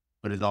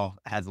 but it all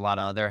has a lot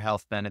of other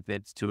health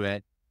benefits to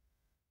it.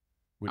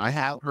 I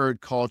have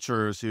heard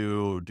cultures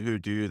who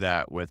do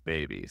that with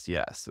babies,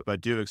 yes, but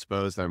do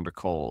expose them to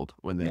cold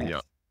when they're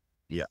young.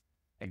 Yeah,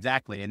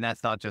 exactly. And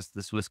that's not just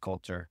the Swiss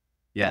culture.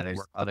 Yeah,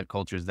 there's other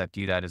cultures that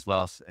do that as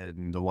well,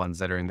 and the ones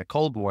that are in the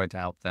cold war to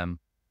help them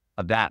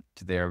adapt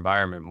to their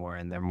environment more,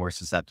 and they're more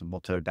susceptible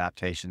to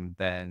adaptation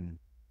than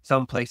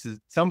some places.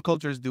 Some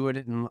cultures do it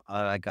in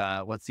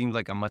what seems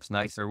like a much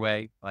nicer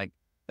way. Like,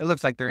 it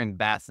looks like they're in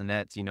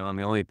bassinets, and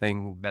the only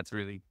thing that's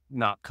really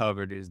not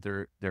covered is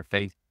their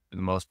face for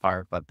the most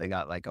part, but they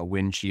got like a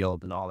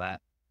windshield and all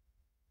that.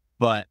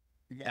 But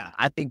yeah,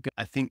 I think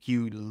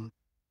you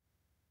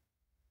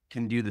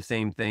can do the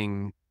same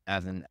thing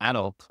as an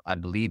adult. I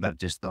believe. I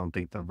just don't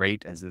think the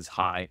rate is as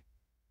high,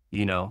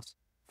 you know,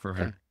 for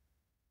her.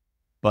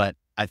 But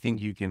I think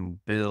you can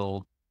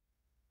build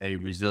a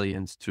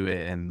resilience to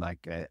it in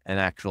like an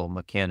actual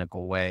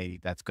mechanical way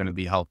that's going to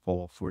be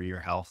helpful for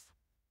your health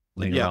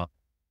later Yeah, on.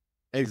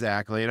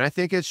 exactly. And I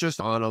think it's just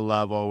on a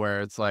level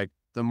where it's like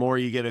the more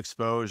you get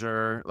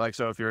exposure, like,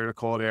 so if you're in a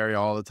cold area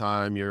all the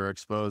time, you're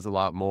exposed a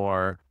lot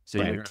more. So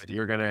Right.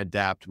 you're gonna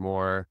adapt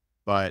more.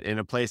 But in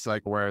a place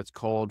like where it's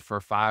cold for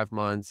 5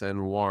 months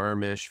and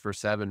warmish for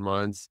 7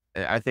 months,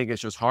 I think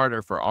it's just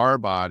harder for our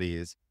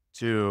bodies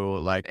to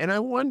like, and I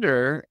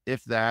wonder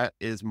if that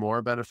is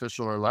more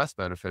beneficial or less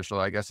beneficial.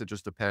 I guess it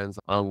just depends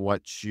on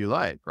what you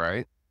like,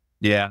 right?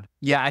 Yeah.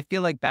 Yeah. I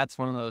feel like that's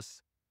one of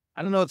those,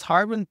 I don't know. It's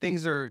hard when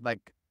things are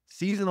like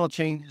seasonal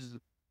changes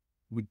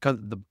because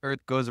the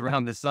earth goes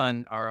around the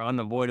sun are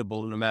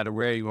unavoidable no matter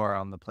where you are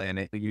on the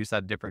planet. You just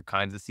have different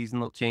kinds of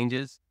seasonal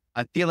changes.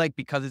 I feel like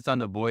because it's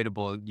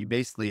unavoidable, you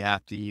basically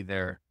have to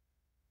either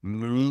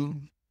move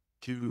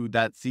to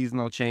that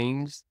seasonal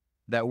change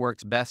that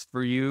works best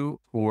for you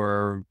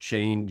or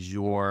change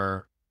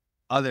your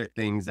other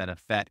things that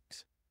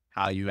affect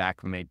how you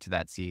acclimate to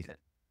that season.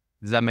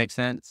 Does that make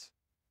sense?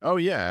 Oh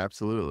yeah,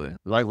 absolutely.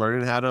 Like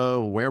learning how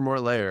to wear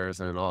more layers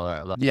and all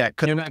that. Yeah,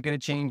 because you're not going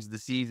to change the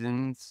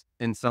seasons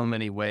in so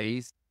many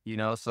ways,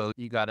 so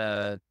you got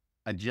to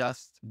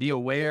adjust, be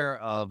aware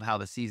of how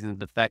the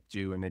seasons affect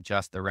you and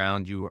adjust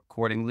around you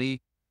accordingly.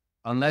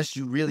 Unless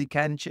you really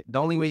can, the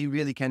only way you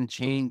really can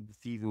change the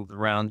seasons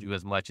around you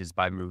as much is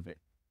by moving,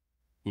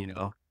 you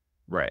know?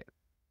 Right.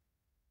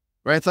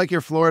 Right. It's like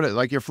your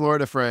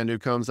Florida friend who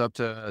comes up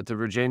to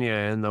Virginia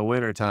in the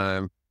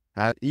wintertime.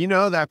 You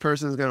know that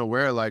person's gonna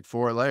wear like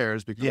 4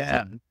 layers because it's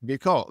Yeah. be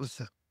cold.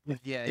 So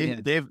Yeah.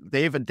 Yeah.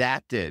 they've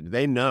adapted.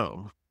 They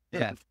know.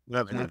 Yeah.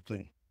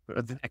 Exactly.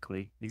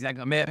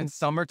 Exactly. I mean, in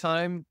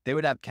summertime, they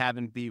would have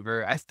cabin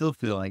fever. I still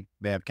feel like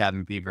they have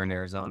cabin fever in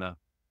Arizona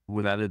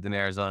when I lived in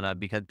Arizona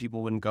because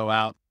people wouldn't go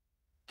out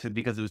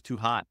because it was too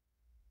hot,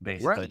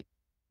 basically. Right.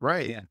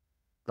 Right. Yeah.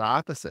 The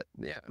opposite.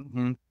 Yeah.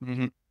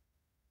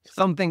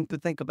 Something to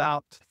think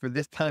about for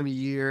this time of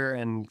year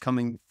and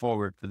coming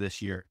forward for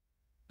this year,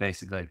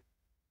 basically.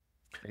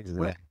 Well,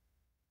 Exactly.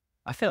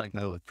 I feel like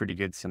that was a pretty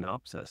good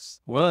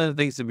synopsis. What are the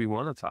things that we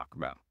want to talk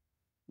about?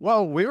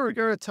 Well, we were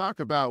going to talk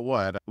about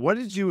what? What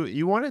did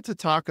you wanted to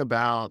talk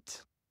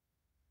about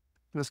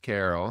Miss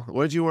Carol?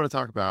 What did you want to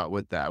talk about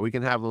with that? We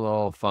can have a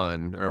little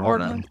fun or Or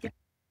whatever.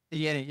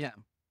 yeah, yeah.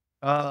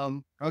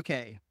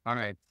 Okay. All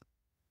right.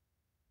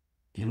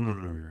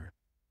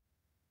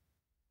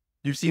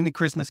 You've seen the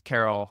Christmas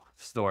Carol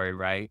story,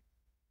 right?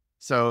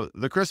 So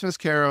the Christmas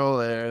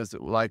Carol is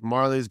like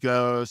Marley's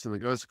Ghost and the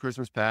Ghost of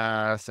Christmas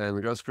Past and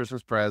the Ghost of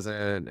Christmas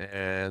Present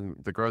and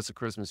the Ghost of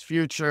Christmas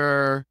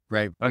Future.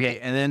 Right.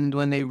 Okay. And then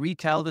when they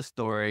retell the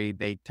story,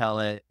 they tell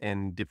it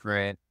in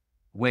different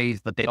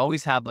ways, but they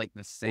always have like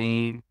the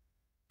same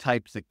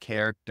types of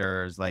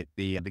characters. Like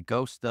the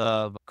ghost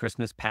of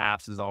Christmas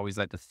Past is always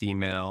like the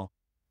female.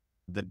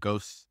 The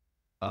ghost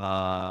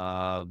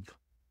of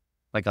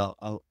like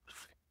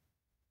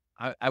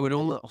I would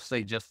almost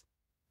say just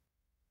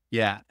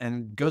yeah.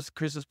 And Ghost of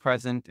Christmas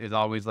Present is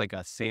always like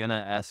a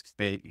Santa-esque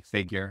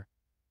figure,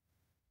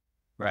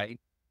 right?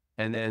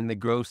 And then the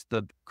ghost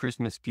of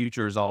Christmas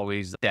Future is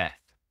always death,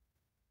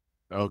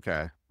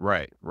 Okay.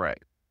 Right.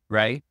 Right.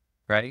 right?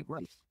 Right.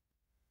 Right.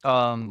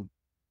 Um,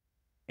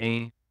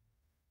 and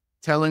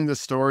Telling the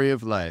story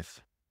of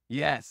life.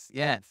 yes,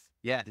 yes,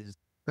 yes.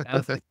 I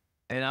was think-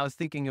 and I was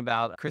thinking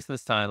about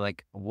Christmas time,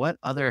 like what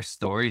other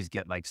stories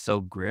get like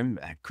so grim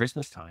at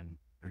Christmas time?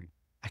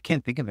 I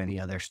can't think of any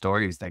other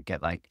stories that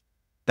get like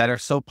that are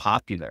so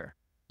popular.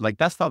 Like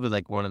that's probably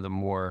like one of the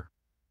more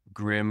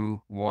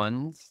grim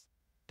ones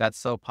that's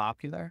so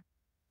popular,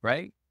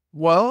 right?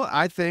 Well,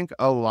 I think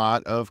a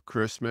lot of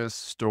Christmas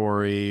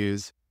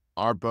stories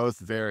are both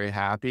very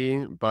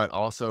happy, but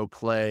also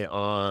play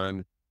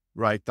on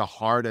like the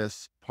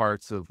hardest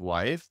parts of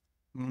life.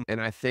 Mm.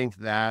 And I think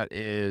that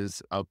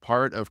is a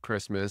part of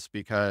Christmas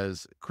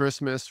because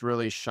Christmas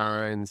really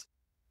shines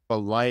a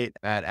light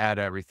at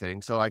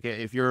everything. So like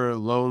if you're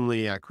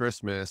lonely at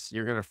Christmas,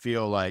 you're gonna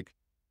feel like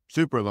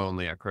super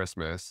lonely at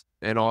Christmas.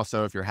 And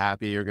also if you're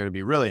happy, you're gonna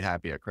be really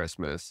happy at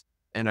Christmas.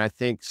 And I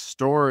think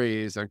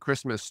stories and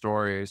Christmas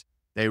stories,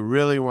 they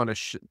really want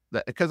to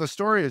because a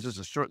story is just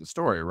a short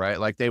story, right?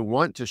 Like they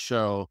want to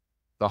show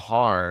the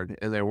hard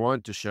and they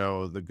want to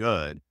show the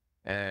good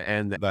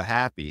and the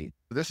happy.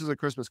 This is a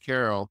Christmas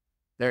Carol.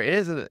 There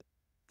is the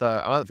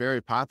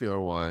very popular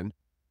one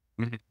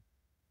Mhm.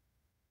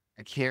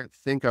 I can't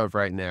think of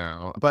right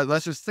now, but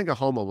let's just think of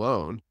Home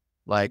Alone.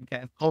 Like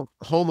Okay. Home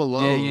Yeah,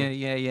 Alone yeah,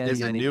 yeah, yeah,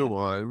 is a yeah, new yeah.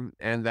 one,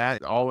 and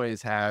that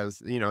always has,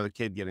 the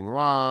kid getting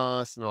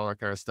lost and all that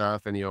kind of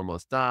stuff, and he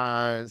almost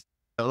dies.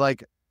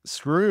 Like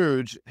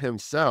Scrooge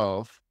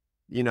himself,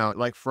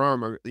 like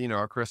from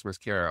a Christmas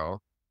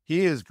Carol,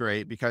 he is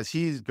great because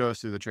he goes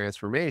through the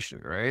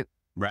transformation, right?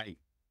 Right.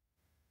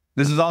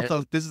 This is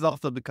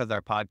also because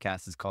our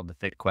podcast is called the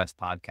FitQuest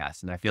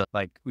podcast, and I feel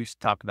like we should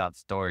talk about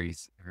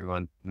stories every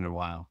once in a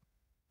while.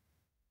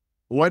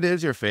 What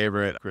is your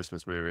favorite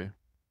Christmas movie?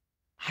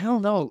 I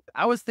don't know.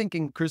 I was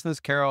thinking Christmas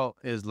Carol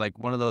is like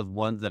one of those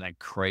ones that I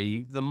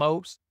crave the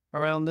most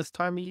around this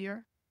time of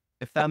year.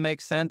 If that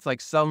makes sense, like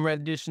some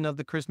rendition of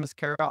the Christmas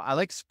Carol. I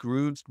like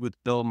Scrooged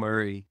with Bill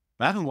Murray.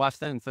 I haven't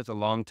watched that in such a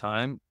long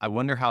time. I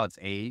wonder how it's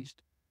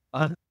aged.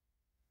 Uh,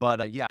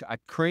 but yeah, I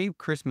crave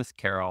Christmas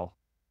Carol,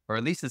 or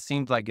at least it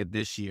seems like it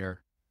this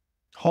year.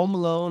 Home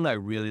Alone, I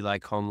really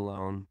like Home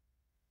Alone.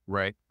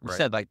 Right, You right.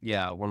 said like,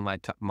 yeah, one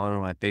of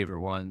my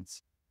favorite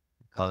ones,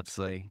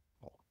 honestly.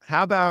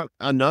 How about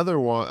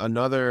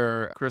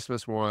another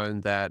Christmas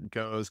one that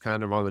goes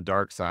kind of on the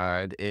dark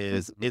side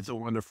is It's a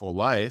Wonderful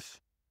Life.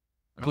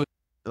 Good.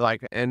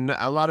 Like, and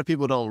a lot of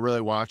people don't really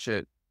watch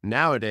it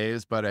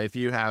nowadays, but if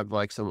you have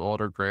like some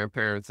older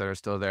grandparents that are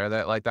still there,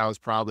 that was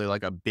probably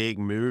like a big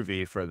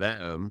movie for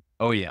them.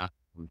 Oh yeah.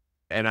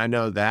 And I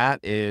know that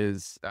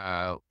is,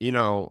 a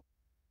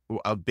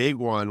big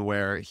one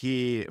where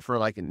for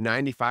like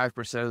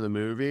 95% of the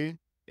movie,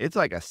 it's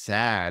like a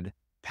sad,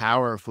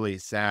 powerfully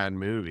sad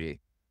movie.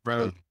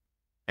 Bro.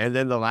 And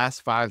then the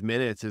last 5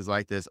 minutes is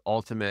like this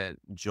ultimate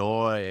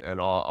joy and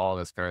all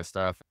this kind of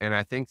stuff. And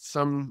I think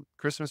some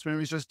Christmas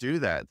movies just do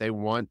that. They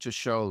want to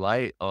show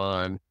light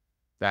on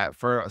that.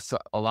 For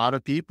a lot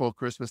of people,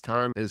 Christmas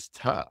time is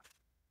tough,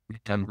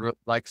 and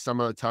like some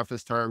of the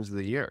toughest times of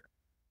the year.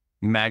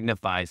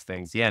 Magnifies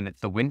things. Yeah, and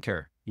it's the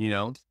winter,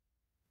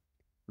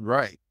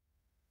 Right.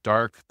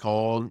 Dark,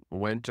 cold,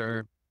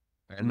 winter.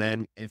 And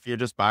then if you're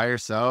just by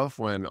yourself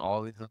when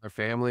all these other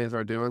families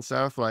are doing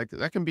stuff, like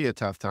that can be a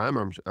tough time,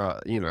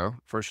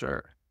 for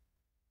sure.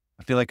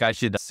 I feel like I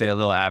should say a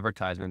little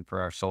advertisement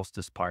for our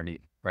solstice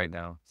party right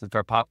now. Since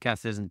our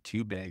podcast isn't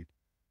too big,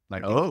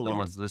 like if Oh,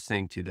 someone's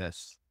listening to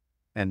this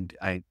and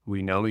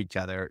we know each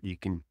other, you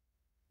can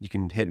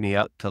hit me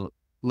up to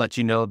let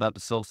you know about the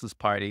solstice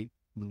party.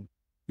 We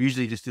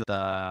usually just do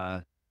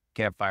the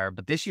campfire,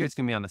 but this year it's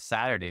gonna be on a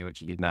Saturday,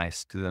 which would be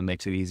nice because it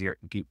makes it easier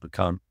for people to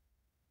come.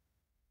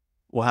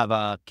 We'll have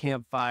a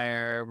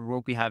campfire. We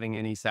won't be having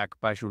any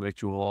sacrificial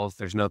rituals.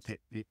 There's no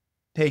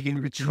pagan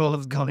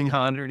rituals going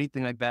on or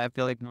anything like that. I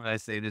feel like when I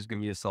say there's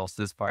going to be a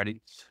solstice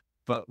party,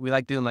 but we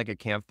like doing like a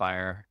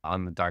campfire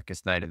on the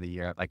darkest night of the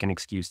year, like an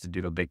excuse to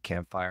do a big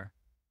campfire.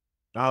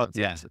 oh,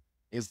 Yeah.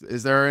 is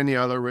there any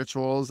other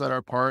rituals that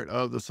are part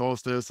of the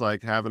solstice,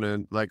 like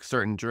having like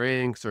certain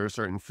drinks or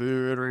certain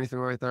food or anything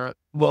like that?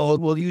 Well,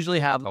 we'll usually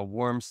have a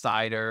warm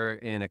cider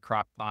in a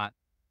crock pot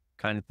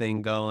kind of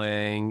thing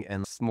going,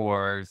 and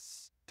s'mores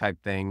type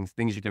things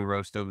you can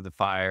roast over the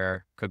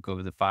fire, cook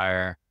over the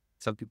fire.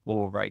 Some people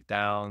will write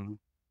down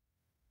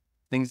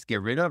things to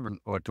get rid of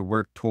or to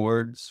work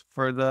towards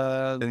for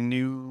the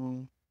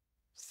new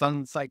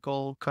sun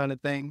cycle kind of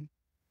thing.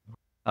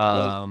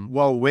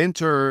 Well,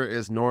 winter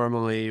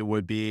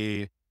would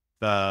be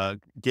the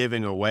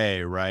giving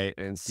away, right?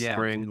 And Yeah.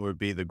 spring would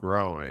be the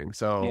growing.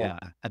 So Yeah,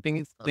 I think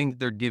it's things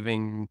they're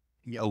giving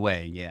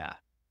away. Yeah.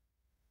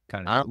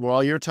 Kind of.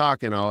 while you're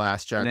talking, I'll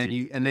ask And then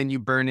ChatGPT. you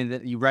burn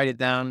it, you write it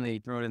down, and then you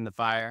throw it in the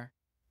fire.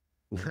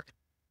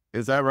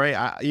 Is that right?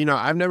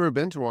 I've never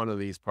been to one of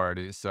these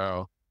parties,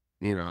 so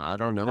I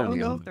don't know. I don't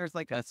know if there's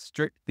like a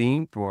strict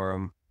theme for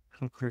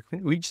them.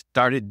 We just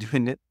started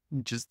doing it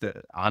just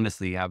to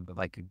honestly have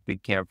like a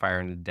big campfire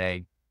in the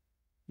day,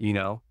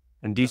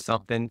 and do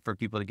something for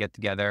people to get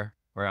together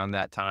around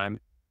that time.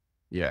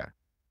 Yeah.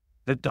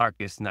 The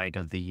darkest night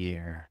of the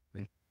year.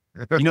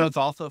 It's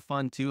also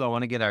fun too. I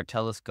want to get our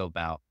telescope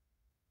out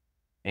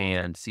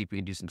and see if we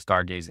can do some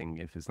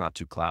stargazing if it's not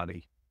too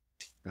cloudy.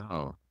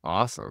 Oh,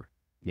 awesome.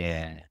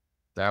 Yeah.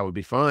 That would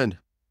be fun.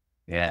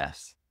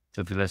 Yes.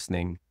 So if you're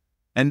listening,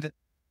 and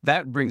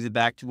that brings it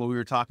back to what we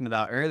were talking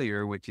about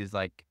earlier, which is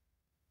like,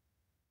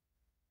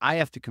 I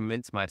have to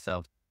convince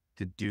myself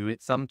to do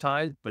it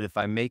sometimes, but if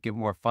I make it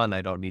more fun,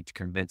 I don't need to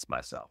convince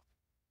myself.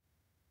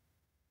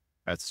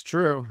 That's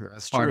true.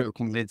 That's Part true. of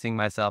convincing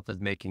myself is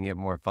making it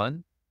more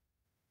fun.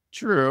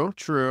 True.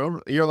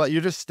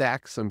 You just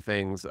stack some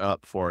things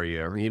up for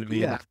you.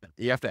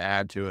 You have to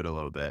add to it a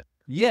little bit.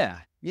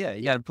 Yeah. Yeah.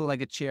 You got to put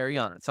like a cherry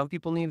on it. Some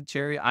people need a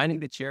cherry. I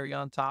need a cherry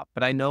on top,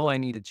 but I know I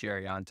need a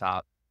cherry on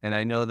top, and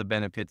I know the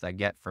benefits I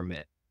get from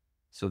it.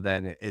 So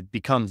then it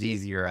becomes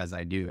easier as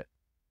I do it.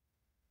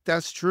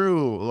 That's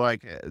true.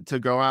 Like to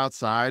go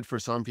outside for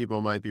some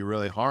people might be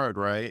really hard,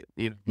 right?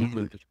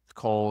 When it's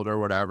cold or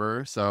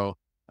whatever. So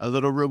a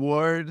little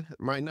reward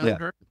might not Yeah.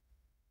 hurt.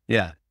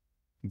 Yeah,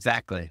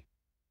 exactly.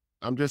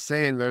 I'm just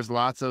saying there's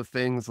lots of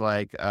things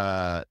like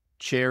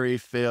cherry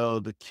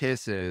filled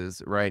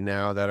kisses right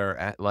now that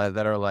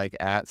are like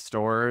at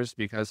stores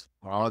because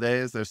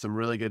holidays. There's some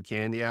really good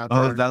candy out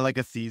Oh, there. is that like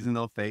a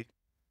seasonal fate?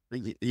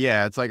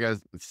 Yeah, it's like a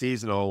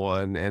seasonal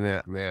one,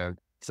 and man.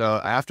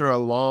 So after a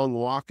long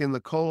walk in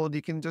the cold,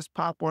 you can just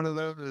pop one of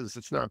those.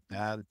 It's not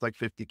bad. It's like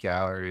 50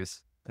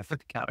 calories. That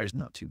 50 calories,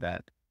 not too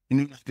bad.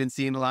 And I've been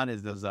seeing a lot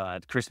is those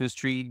Christmas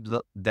tree,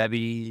 little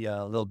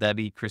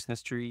Debbie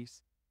Christmas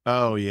trees.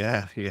 Oh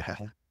yeah, yeah.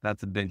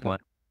 That's a big one,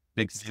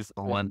 big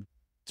seasonal one.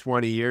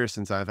 20 years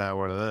since I've had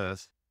one of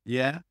those.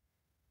 Yeah.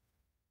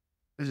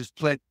 I just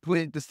plant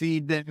the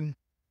seed then.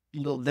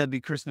 Little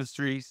Debbie Christmas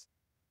trees.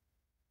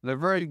 They're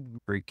very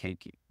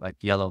cakey, like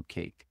yellow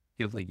cake.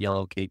 Feels like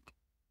yellow cake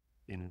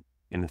in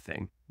a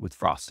thing with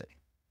frosting.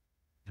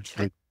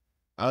 Like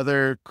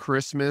other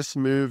Christmas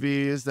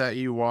movies that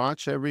you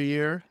watch every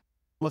year?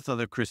 What's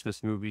other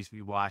Christmas movies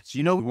we watch?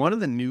 You know, one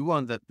of the new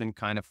ones that's been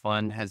kind of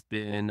fun has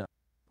been,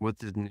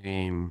 what's his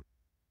name?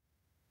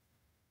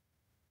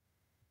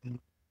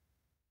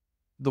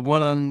 The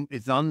one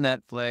it's on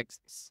Netflix.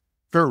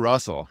 Kurt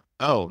Russell.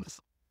 Oh,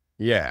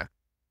 yeah.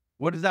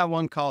 What is that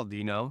one called? Do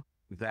you know?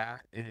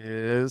 That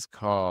is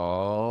called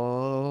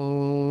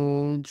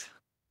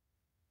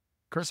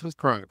Christmas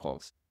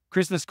Chronicles.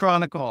 Christmas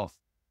Chronicles.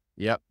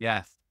 Yep.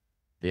 Yes.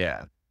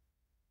 Yeah.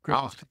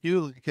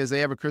 Because they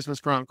have a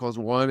Christmas Chronicles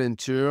 1 and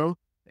 2.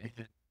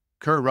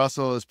 Kurt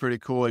Russell is pretty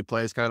cool. He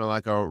plays kind of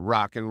like a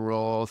rock and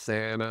roll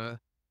Santa.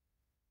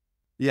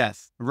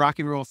 Yes. Rock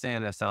and roll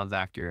Santa sounds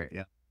accurate.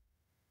 Yeah.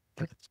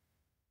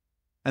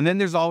 And then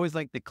there's always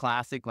like the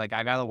classic, like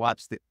I gotta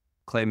watch the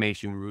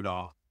claymation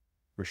Rudolph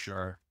for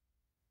sure.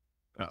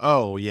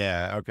 Oh,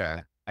 yeah.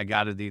 Okay. I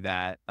gotta do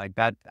that. Like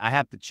that, I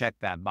have to check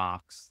that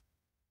box.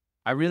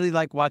 I really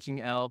like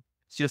watching Elf.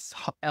 It's just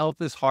Elf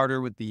is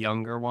harder with the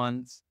younger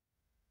ones,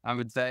 I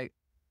would say.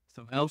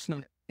 So Elf's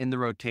not in the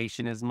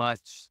rotation as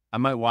much. I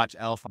might watch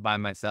Elf by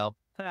myself.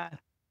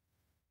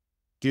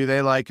 Do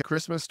they like A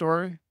Christmas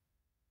Story?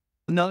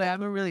 No, they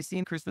haven't really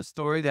seen Christmas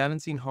Story. They haven't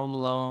seen Home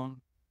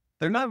Alone.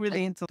 They're not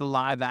really into the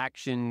live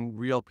action,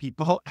 real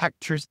people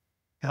actors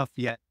stuff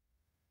yet.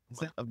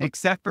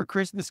 Except for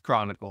Christmas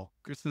Chronicle.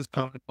 Christmas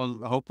Chronicle,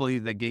 hopefully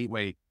the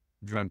gateway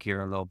drunk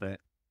here a little bit.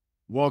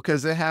 Well,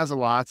 because it has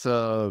lots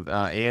of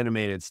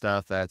animated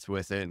stuff that's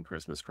within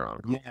Christmas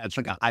Chronicles. Yeah, it's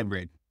like a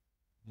hybrid.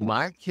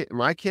 My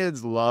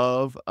kids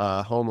love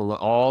Home Alone,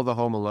 all the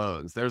Home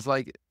Alones. There's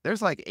like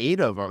 8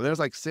 of them. There's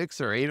like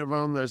 6 or 8 of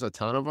them. There's a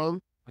ton of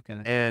them.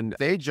 Okay. And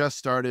they just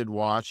started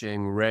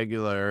watching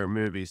regular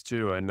movies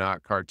too, and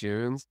not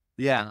cartoons.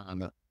 Yeah.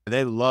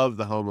 They love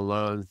the Home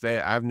Alones.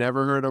 I've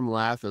never heard them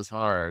laugh as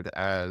hard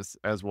as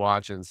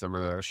watching some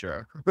of their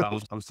show.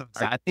 I'm so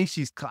excited.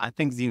 I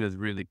think Xena's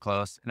really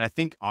close. And I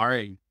think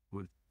Ari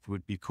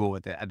would be cool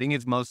with it. I think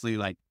it's mostly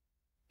like,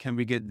 can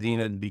we get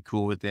Xena to be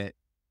cool with it?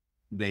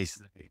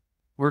 Basically.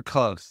 We're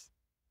close.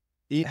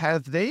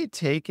 Have they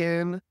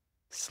taken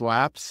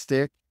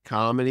slapstick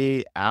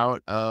comedy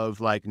out of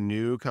like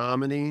new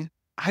comedy?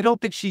 I don't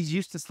think she's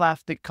used to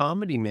slapstick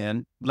comedy,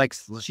 man. Like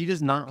she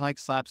does not like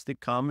slapstick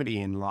comedy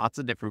in lots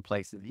of different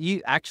places.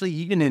 Actually,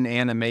 even in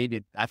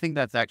animated, I think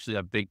that's actually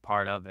a big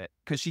part of it.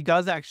 Because she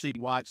does actually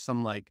watch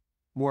some like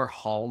more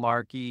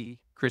Hallmarky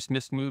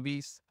Christmas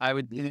movies, I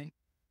would think.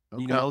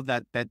 Okay. You know,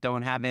 that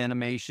don't have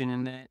animation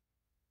in it.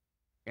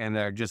 And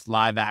they're just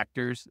live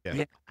actors.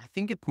 Yeah. I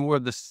think it's more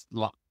of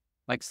the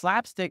like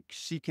slapstick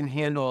she can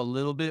handle a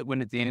little bit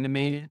when it's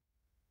animated.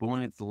 But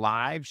when it's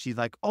live, she's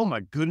like, oh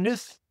my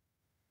goodness.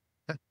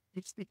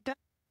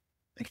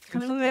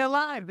 They're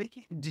alive. They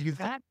can't do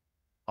that.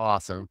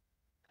 Awesome.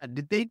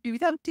 Did they do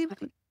that?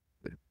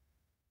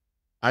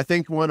 I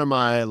think one of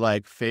my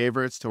like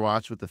favorites to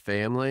watch with the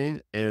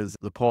family is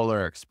The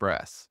Polar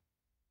Express.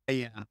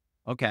 Yeah.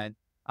 Okay.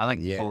 I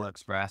like Polar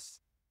Express.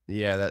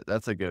 Yeah,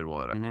 that's a good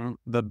one. Mm-hmm.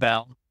 The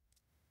Bell.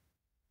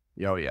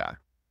 Oh yeah.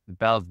 The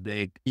Bell's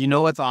big. You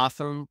know what's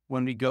awesome?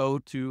 When we go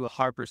to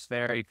Harper's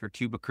Ferry for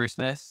Tuba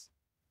Christmas,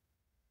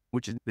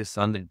 which is this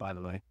Sunday, by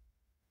the way.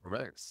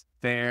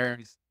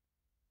 There's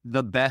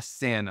the best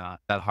Santa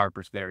at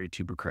Harper's Ferry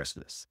Tuba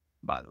Christmas,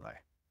 by the way.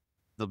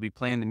 They'll be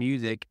playing the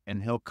music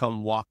and he'll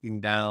come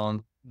walking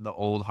down the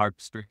old Harper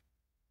Street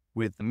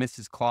with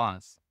Mrs.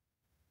 Claus.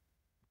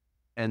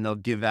 And they'll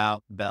give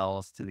out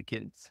bells to the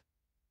kids.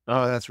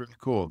 Oh, that's really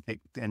cool.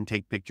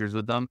 Take pictures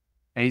with them.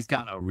 And he's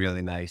got a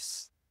really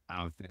nice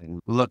outfit. And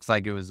looks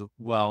like it was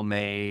well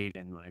made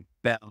and like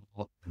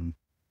bell and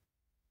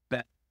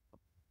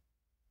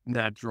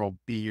natural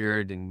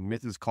beard, and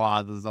Mrs.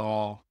 Claus is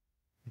all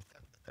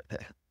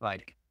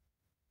like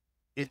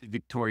it's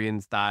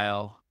Victorian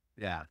style.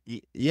 Yeah.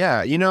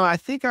 Yeah. You know, I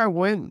think I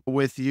went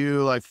with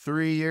you like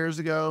 3 years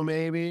ago,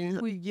 maybe.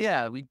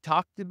 We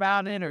talked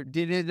about it or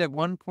did it at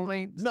one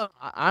point. No,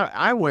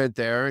 I went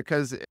there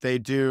because they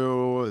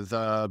do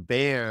the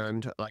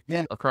band like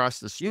across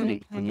the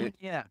street.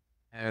 Yeah.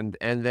 And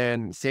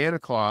then Santa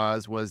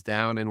Claus was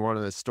down in one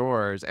of the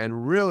stores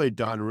and really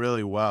done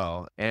really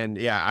well. And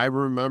yeah, I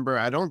remember,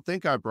 I don't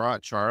think I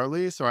brought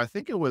Charlie. So I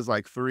think it was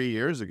like 3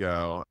 years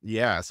ago.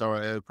 Yeah. So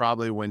it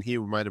probably when he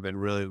might have been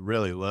really,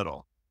 really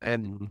little.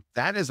 And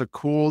that is a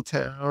cool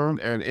town.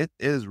 And it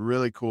is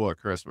really cool at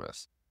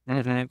Christmas.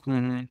 I don't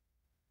know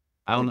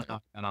how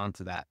to get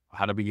onto that.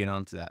 How do we get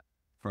onto that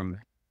from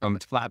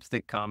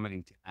slapstick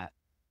comedy to that?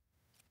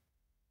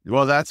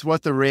 Well, that's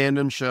what the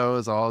random show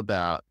is all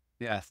about.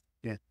 Yes.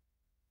 Yeah.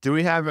 Do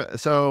we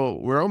have, so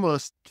we're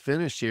almost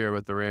finished here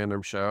with the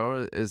random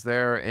show. Is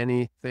there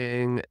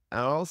anything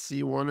else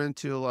you wanted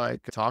to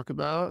like talk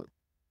about?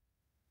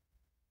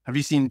 Have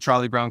you seen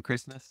Charlie Brown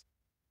Christmas?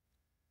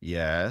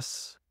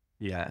 Yes.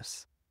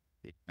 Yes.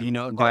 Did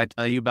I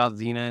tell you about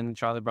Xena and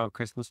Charlie Brown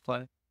Christmas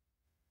play?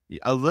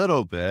 A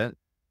little bit.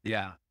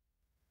 Yeah.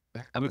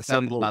 I'm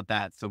excited So about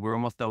that. So we're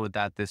almost done with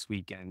that this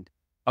weekend.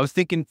 I was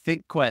thinking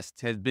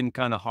FitQuest has been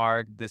kind of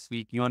hard this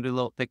week. You want to do a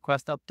little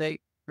FitQuest update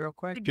real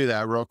quick? do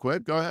that real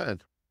quick. Go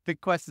ahead.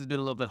 FitQuest has been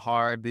a little bit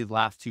hard these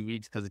last 2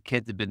 weeks because the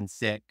kids have been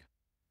sick.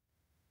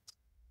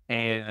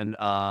 And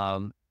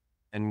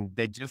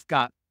they just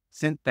got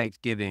since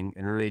Thanksgiving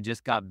and they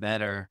just got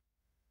better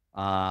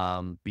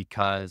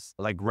because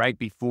like right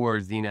before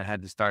Xena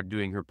had to start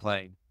doing her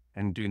play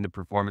and doing the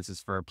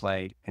performances for her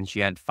play. And she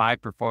had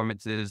 5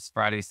 performances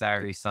Friday,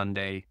 Saturday,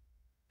 Sunday,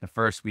 the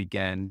first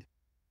weekend.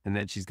 And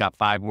then she's got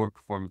 5 more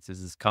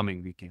performances this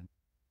coming weekend.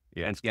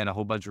 Yeah. And she had a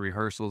whole bunch of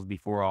rehearsals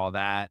before all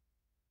that.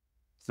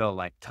 So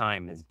like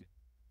time is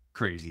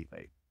crazy,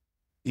 like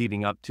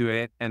leading up to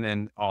it. And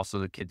then also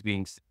the kids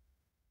being sick.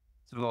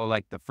 So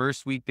like the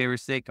first week they were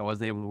sick, I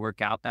wasn't able to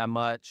work out that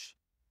much.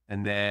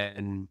 And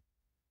then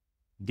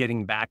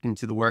getting back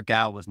into the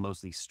workout was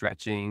mostly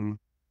stretching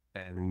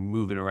and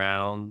moving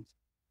around.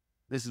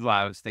 This is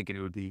why I was thinking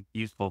it would be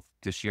useful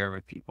to share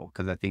with people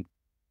because I think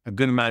a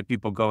good amount of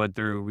people going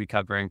through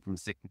recovering from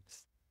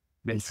sickness.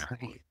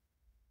 Basically.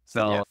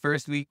 So Yeah.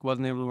 first week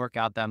wasn't able to work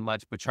out that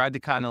much, but tried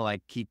to kind of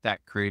like keep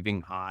that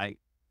craving high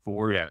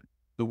for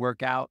the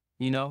workout,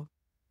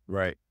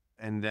 Right.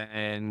 And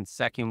then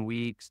second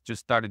week,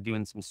 just started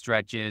doing some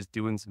stretches,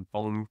 doing some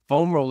foam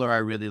roller. I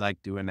really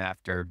like doing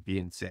after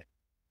being sick,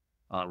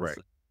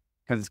 honestly,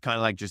 because it's kind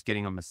of like just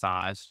getting a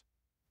massage.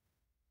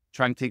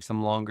 Trying to take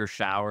some longer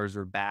showers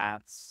or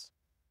baths,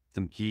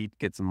 some heat,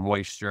 get some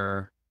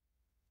moisture,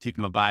 take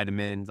my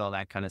vitamins, all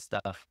that kind of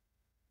stuff.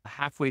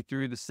 Halfway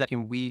through the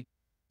second week,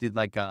 did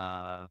like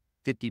a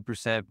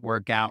 50%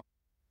 workout,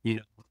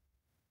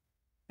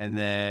 and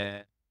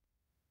then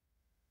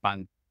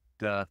by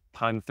the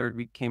time the third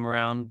week came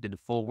around, did a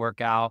full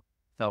workout,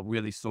 felt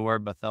really sore,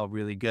 but felt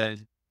really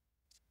good.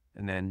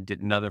 And then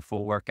did another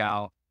full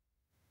workout.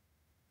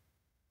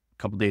 A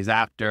couple days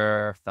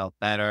after, felt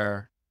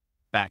better.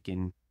 Back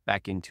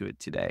into it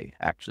today,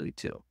 actually,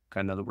 too.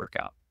 Got another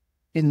workout.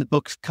 In the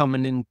books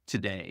coming in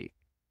today.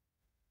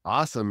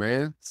 Awesome,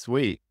 man.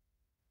 Sweet.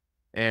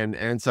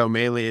 And so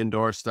mainly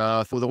indoor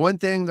stuff. Well, the one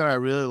thing that I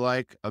really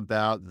like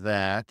about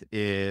that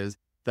is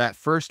that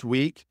first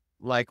week,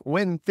 like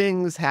when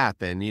things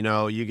happen,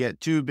 you get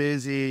too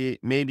busy,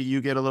 maybe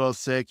you get a little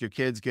sick, your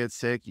kids get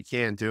sick, you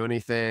can't do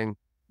anything.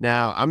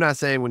 Now, I'm not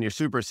saying when you're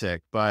super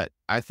sick, but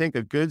I think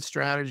a good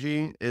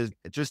strategy is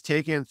just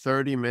taking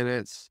 30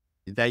 minutes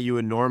that you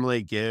would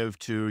normally give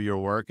to your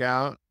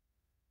workout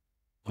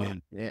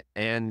and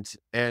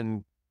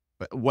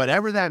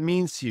whatever that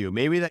means to you.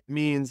 Maybe that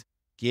means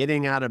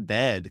getting out of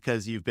bed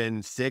because you've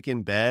been sick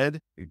in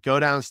bed. Go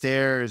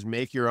downstairs,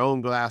 make your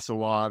own glass of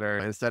water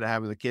instead of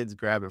having the kids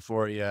grab it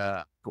for you.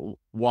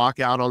 Walk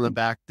out on the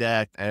back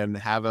deck and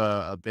have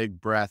a big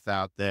breath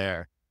out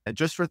there. And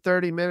just for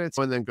 30 minutes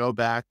and then go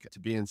back to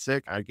being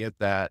sick. I get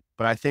that.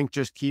 But I think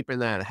just keeping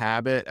that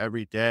habit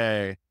every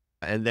day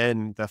and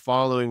then the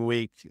following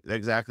week,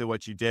 exactly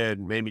what you did,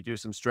 maybe do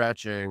some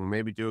stretching,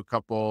 maybe do a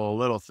couple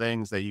little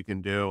things that you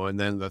can do. And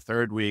then the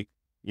third week,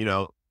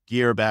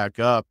 gear back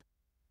up.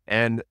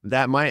 And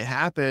that might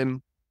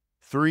happen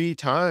 3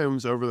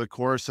 times over the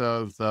course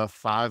of the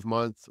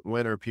 5-month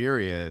winter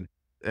period.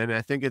 And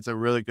I think it's a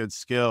really good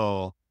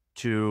skill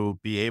to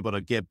be able to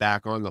get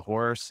back on the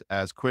horse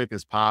as quick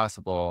as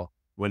possible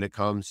when it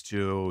comes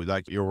to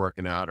like you're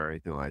working out or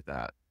anything like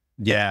that.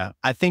 Yeah,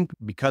 I think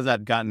because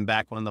I've gotten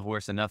back on the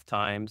horse enough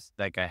times,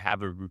 like I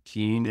have a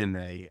routine and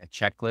a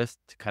checklist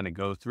to kind of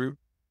go through.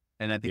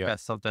 And I think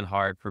that's something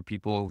hard for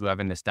people who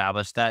haven't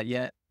established that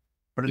yet.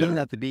 But it doesn't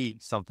have to be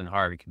something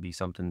hard. It could be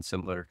something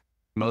similar.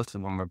 Most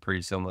of them are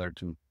pretty similar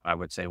to, I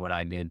would say, what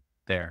I did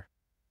there,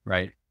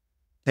 right?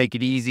 Take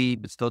it easy,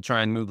 but still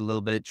try and move a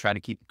little bit. Try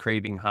to keep the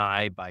craving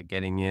high by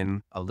getting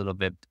in a little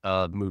bit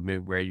of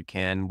movement where you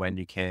can, when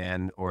you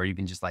can, or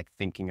even just like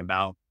thinking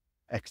about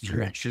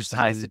extra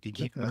exercise if you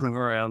keep moving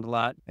around a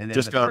lot. And then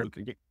Just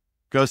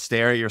go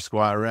stare at your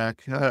squat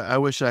rack. I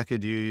wish I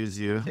could use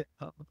you.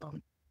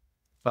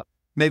 But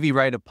maybe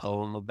write a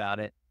poem about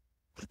it.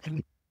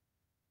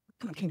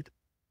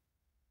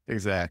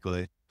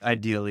 Exactly.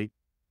 Ideally.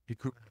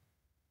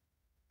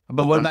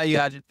 But what about you?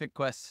 How'd your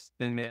FitQuest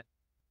been, man?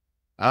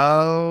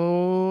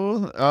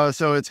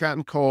 So it's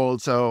gotten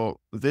cold. So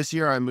this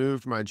year I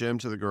moved my gym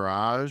to the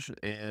garage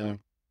and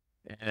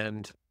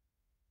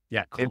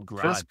Yeah, cold it's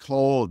garage. just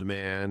cold,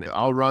 man.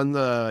 I'll run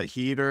the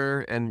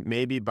heater and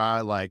maybe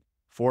by like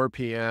 4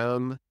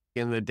 p.m.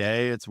 in the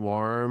day it's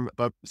warm.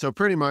 But so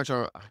pretty much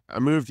I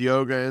moved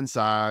yoga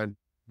inside.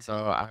 So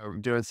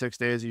I'm doing 6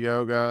 days of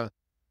yoga.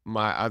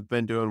 I've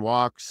been doing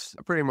walks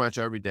pretty much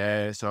every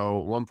day.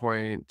 So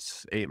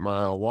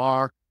 1.8-mile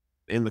walk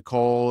in the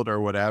cold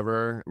or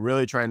whatever.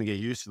 Really trying to get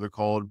used to the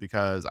cold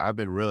because I've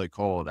been really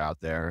cold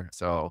out there.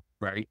 So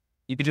Right.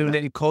 You been doing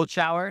any cold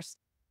showers?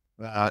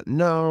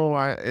 no,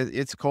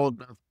 it's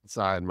cold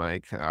outside,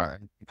 Mike.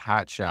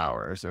 Hot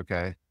showers,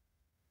 okay.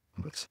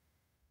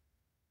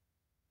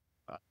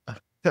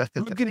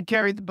 Who's gonna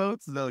carry the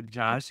boats though,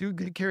 Josh? Who's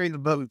gonna carry the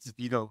boats if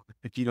you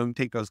don't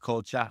take those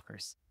cold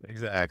showers?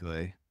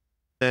 Exactly.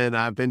 And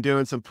I've been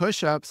doing some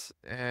push-ups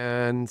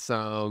and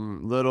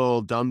some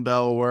little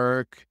dumbbell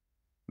work,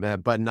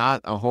 but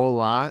not a whole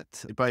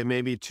lot, but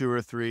maybe 2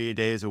 or 3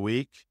 days a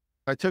week.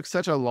 I took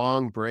such a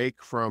long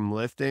break from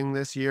lifting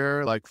this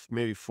year, like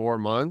maybe 4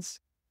 months,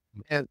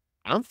 and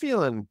I'm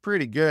feeling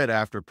pretty good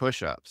after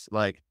push-ups.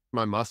 Like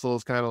my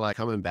muscles kind of like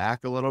coming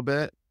back a little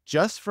bit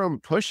just from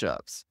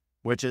push-ups,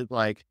 which is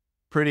like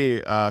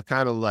pretty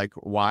kind of like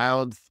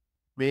wild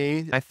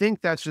me. I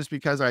think that's just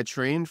because I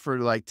trained for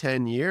like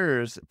 10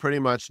 years pretty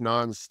much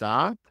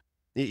nonstop.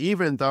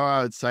 Even though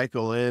I would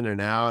cycle in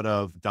and out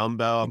of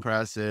dumbbell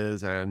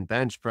presses and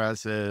bench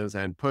presses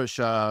and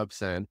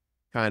push-ups and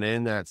kind of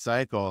in that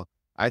cycle,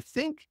 I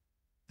think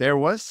there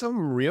was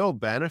some real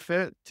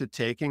benefit to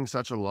taking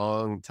such a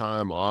long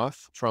time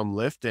off from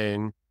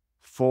lifting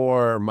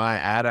for my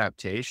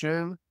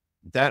adaptation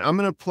that I'm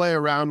going to play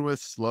around with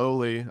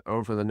slowly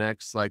over the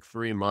next like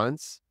 3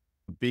 months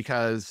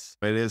because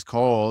it is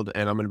cold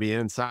and I'm going to be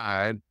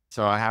inside.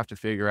 So I have to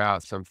figure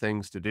out some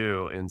things to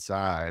do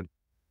inside.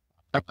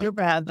 Have you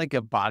ever had like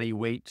a body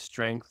weight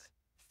strength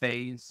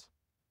phase?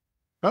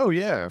 Oh,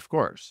 yeah, of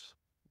course.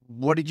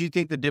 What did you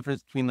think the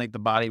difference between like the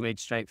body weight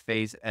strength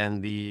phase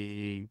and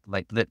the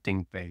like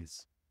lifting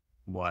phase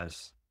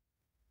was?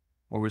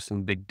 What were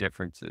some big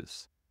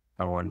differences?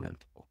 I wanted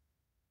to.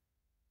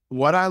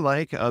 What I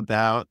like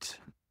about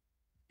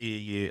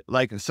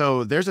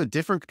so there's a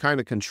different kind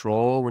of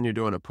control when you're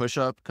doing a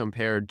push-up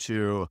compared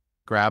to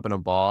grabbing a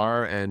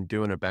bar and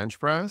doing a bench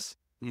press.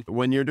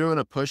 When you're doing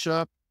a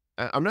push-up,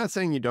 I'm not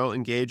saying you don't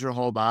engage your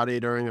whole body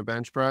during a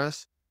bench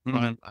press,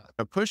 but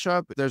a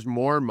push-up, there's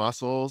more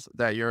muscles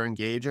that you're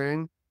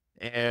engaging,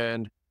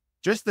 and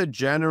just the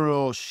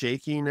general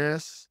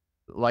shakiness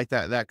like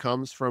that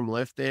comes from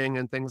lifting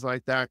and things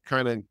like that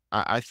kind of,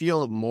 I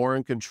feel more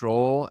in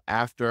control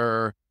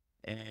after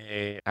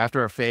a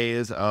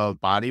phase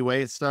of body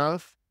weight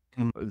stuff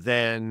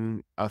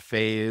than a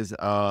phase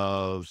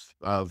of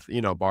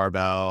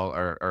barbell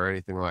or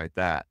anything like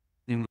that.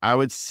 I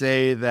would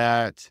say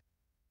that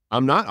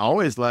I'm not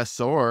always less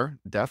sore.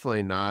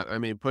 Definitely not. I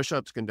mean,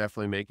 push-ups can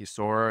definitely make you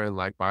sore and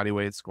like body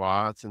weight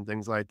squats and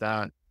things like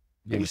that.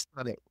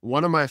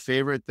 One of my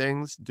favorite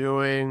things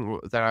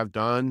that I've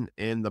done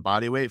in the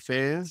body weight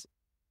phase,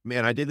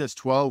 man, I did this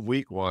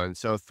 12-week one.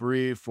 So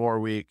 3, 4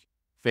 week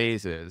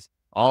phases,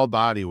 all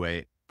body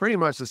weight, pretty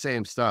much the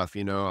same stuff.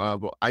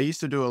 But I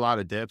used to do a lot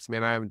of dips,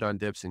 man. I haven't done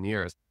dips in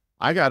years.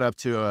 I got up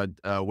to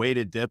a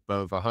weighted dip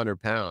of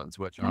 100 pounds,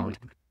 which I'm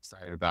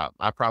excited about.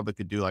 I probably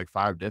could do like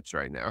 5 dips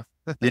right now.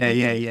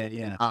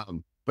 Yeah.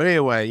 But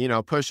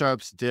anyway,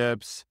 push-ups,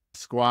 dips,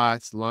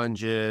 squats,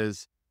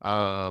 lunges.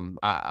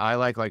 I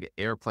like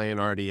airplane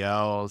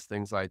RDLs,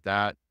 things like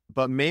that.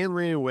 But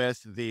mainly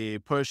with the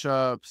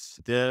push-ups,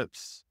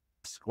 dips,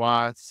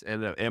 squats,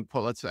 and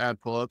let's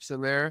add pull-ups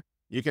in there.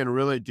 You can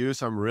really do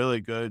some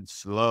really good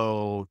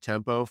slow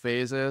tempo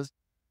phases.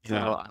 Yeah.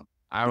 So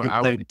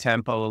I play the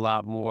tempo a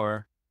lot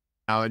more.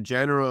 I would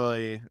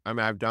generally, I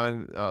mean, I've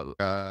done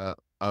a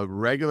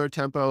regular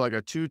tempo, like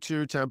a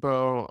 2-2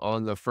 tempo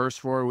on the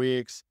first 4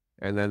 weeks.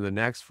 And then the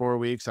next 4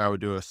 weeks, I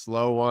would do a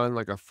slow one,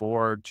 like a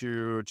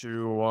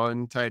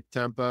 4-2-2-1 type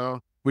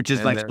tempo. Which is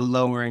And like then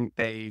lowering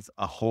phase,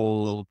 a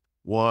whole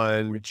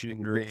 1,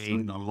 reaching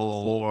 3, a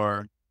whole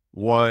 4,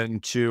 1,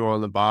 2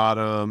 on the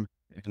bottom,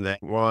 and then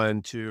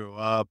 1, 2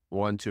 up,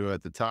 1, 2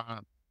 at the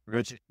top.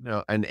 Which,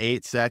 an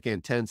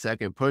 8-second,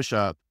 10-second push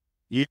up.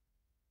 You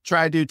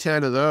try to do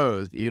 10 of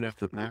those, even if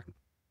the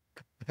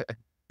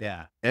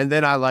yeah. And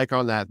then I like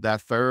on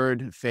that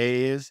third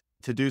phase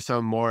to do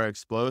some more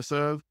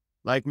explosive,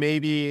 like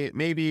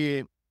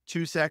maybe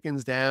 2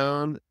 seconds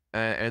down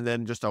and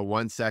then just a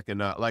 1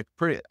 second up. Like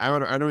I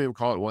don't even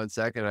call it 1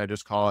 second. I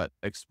just call it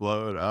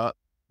explode up.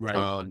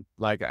 Right.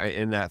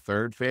 In that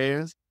third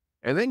phase.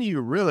 And then you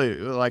really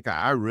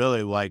I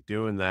really like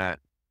doing that.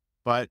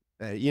 But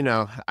I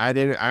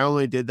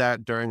only did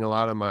that during a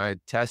lot of my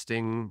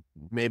testing,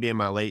 maybe in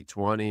my late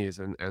 20s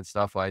and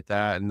stuff like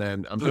that. And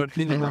then I'm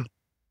doing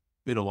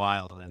Been a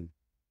while then.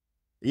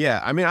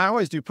 Yeah, I mean, I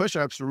always do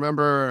push-ups.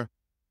 Remember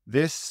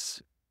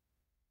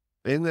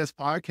in this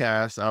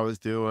podcast, I was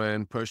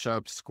doing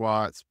push-ups,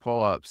 squats,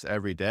 pull-ups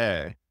every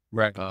day,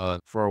 Right.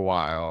 for a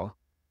while.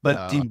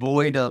 But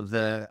devoid of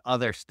the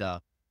other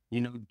stuff,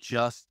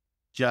 just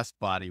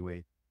body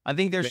weight. I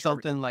think there's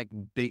something like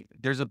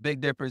there's a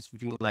big difference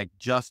between like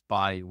just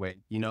body weight,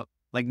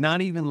 like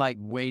not even like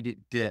weighted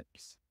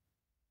dips,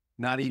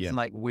 not even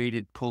like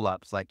weighted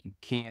pull-ups. Like you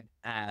can't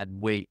add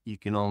weight. You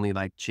can only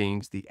like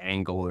change the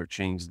angle or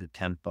change the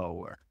tempo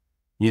or,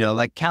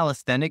 like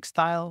calisthenic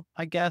style,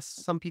 I guess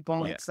some people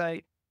might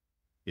say.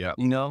 Yeah.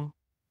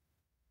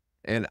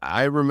 And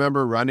I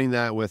remember running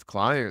that with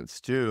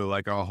clients too,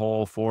 like a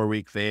whole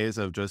 4-week phase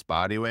of just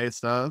body weight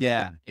stuff.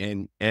 Yeah.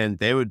 And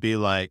they would be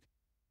like,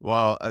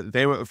 well,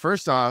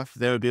 first off,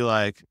 they would be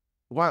like,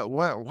 why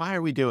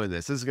are we doing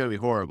this? This is going to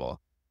be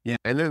horrible. Yeah.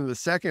 And then the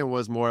second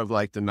was more of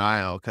like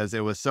denial because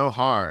it was so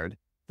hard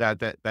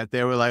that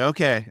they were like,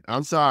 okay,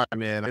 I'm sorry,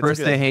 man. It's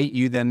First they good. hate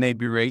you, then they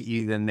berate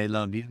you, then they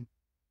love you.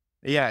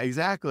 Yeah,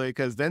 exactly.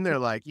 Because then they're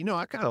like,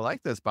 I kind of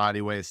like this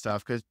body weight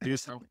stuff because you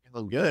start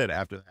feeling good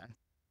after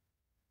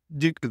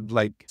that.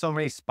 Like so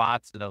many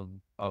spots in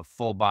a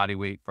full body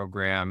weight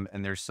program,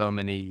 and there's so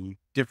many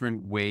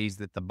different ways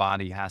that the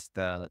body has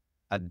to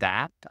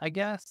adapt, I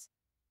guess,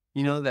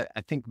 that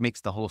I think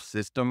makes the whole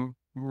system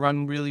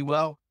run really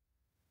well.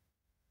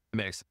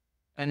 Makes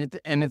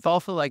and it's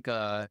also like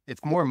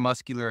it's more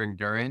muscular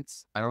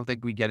endurance. I don't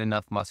think we get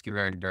enough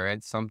muscular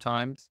endurance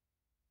sometimes,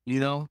 you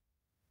know?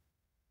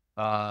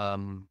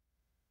 Um,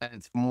 and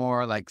it's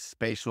more like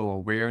spatial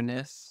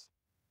awareness,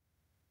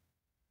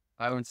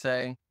 I would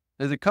say.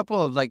 There's a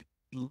couple of like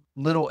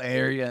little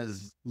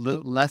areas,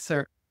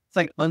 lesser, it's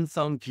like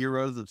unsung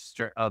heroes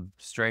of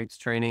strength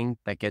training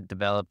that get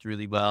developed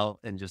really well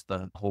in just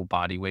the whole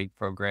body weight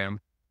program.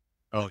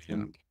 Oh yeah.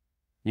 And,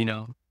 you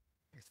know,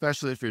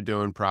 Especially if you're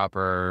doing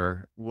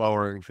proper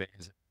lowering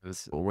phases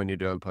when you're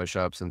doing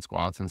push-ups and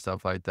squats and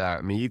stuff like that.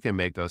 I mean, you can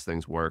make those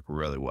things work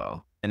really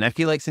well. and I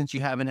feel like since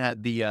you haven't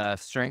had the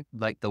strength,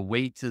 like the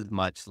weights as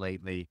much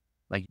lately,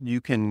 like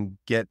you can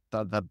get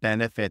the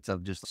benefits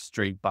of just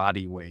straight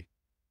body weight.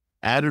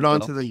 Added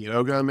on So, to the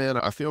yoga, man,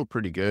 I feel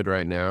pretty good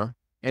right now.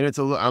 And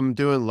I'm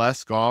doing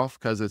less golf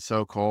because it's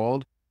so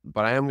cold,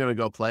 but I am going to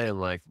go play in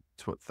like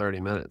 30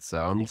 minutes. So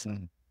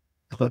awesome.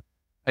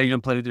 Are you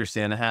gonna play with your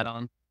Santa hat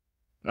on?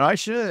 I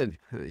should.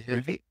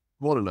 If it's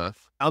cold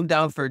enough. I'm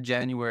down for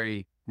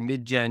January,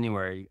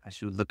 mid-January. I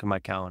should look at my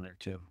calendar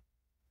too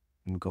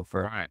and go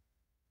for it. All right.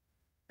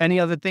 Any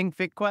other thing,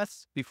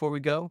 FitQuest, before we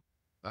go?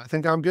 I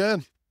think I'm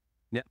good.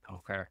 Yeah.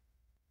 Okay.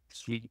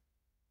 Sweet.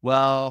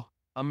 Well,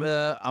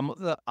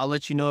 I'll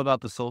let you know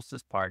about the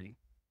solstice party,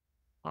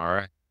 All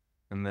right.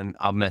 and then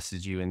I'll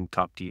message you and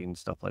talk to you and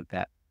stuff like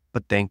that.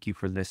 But thank you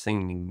for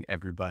listening,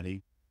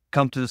 everybody.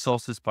 Come to the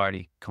solstice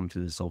party. Come to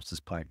the solstice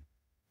party.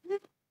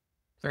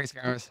 Thanks,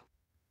 guys.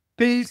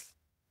 Peace.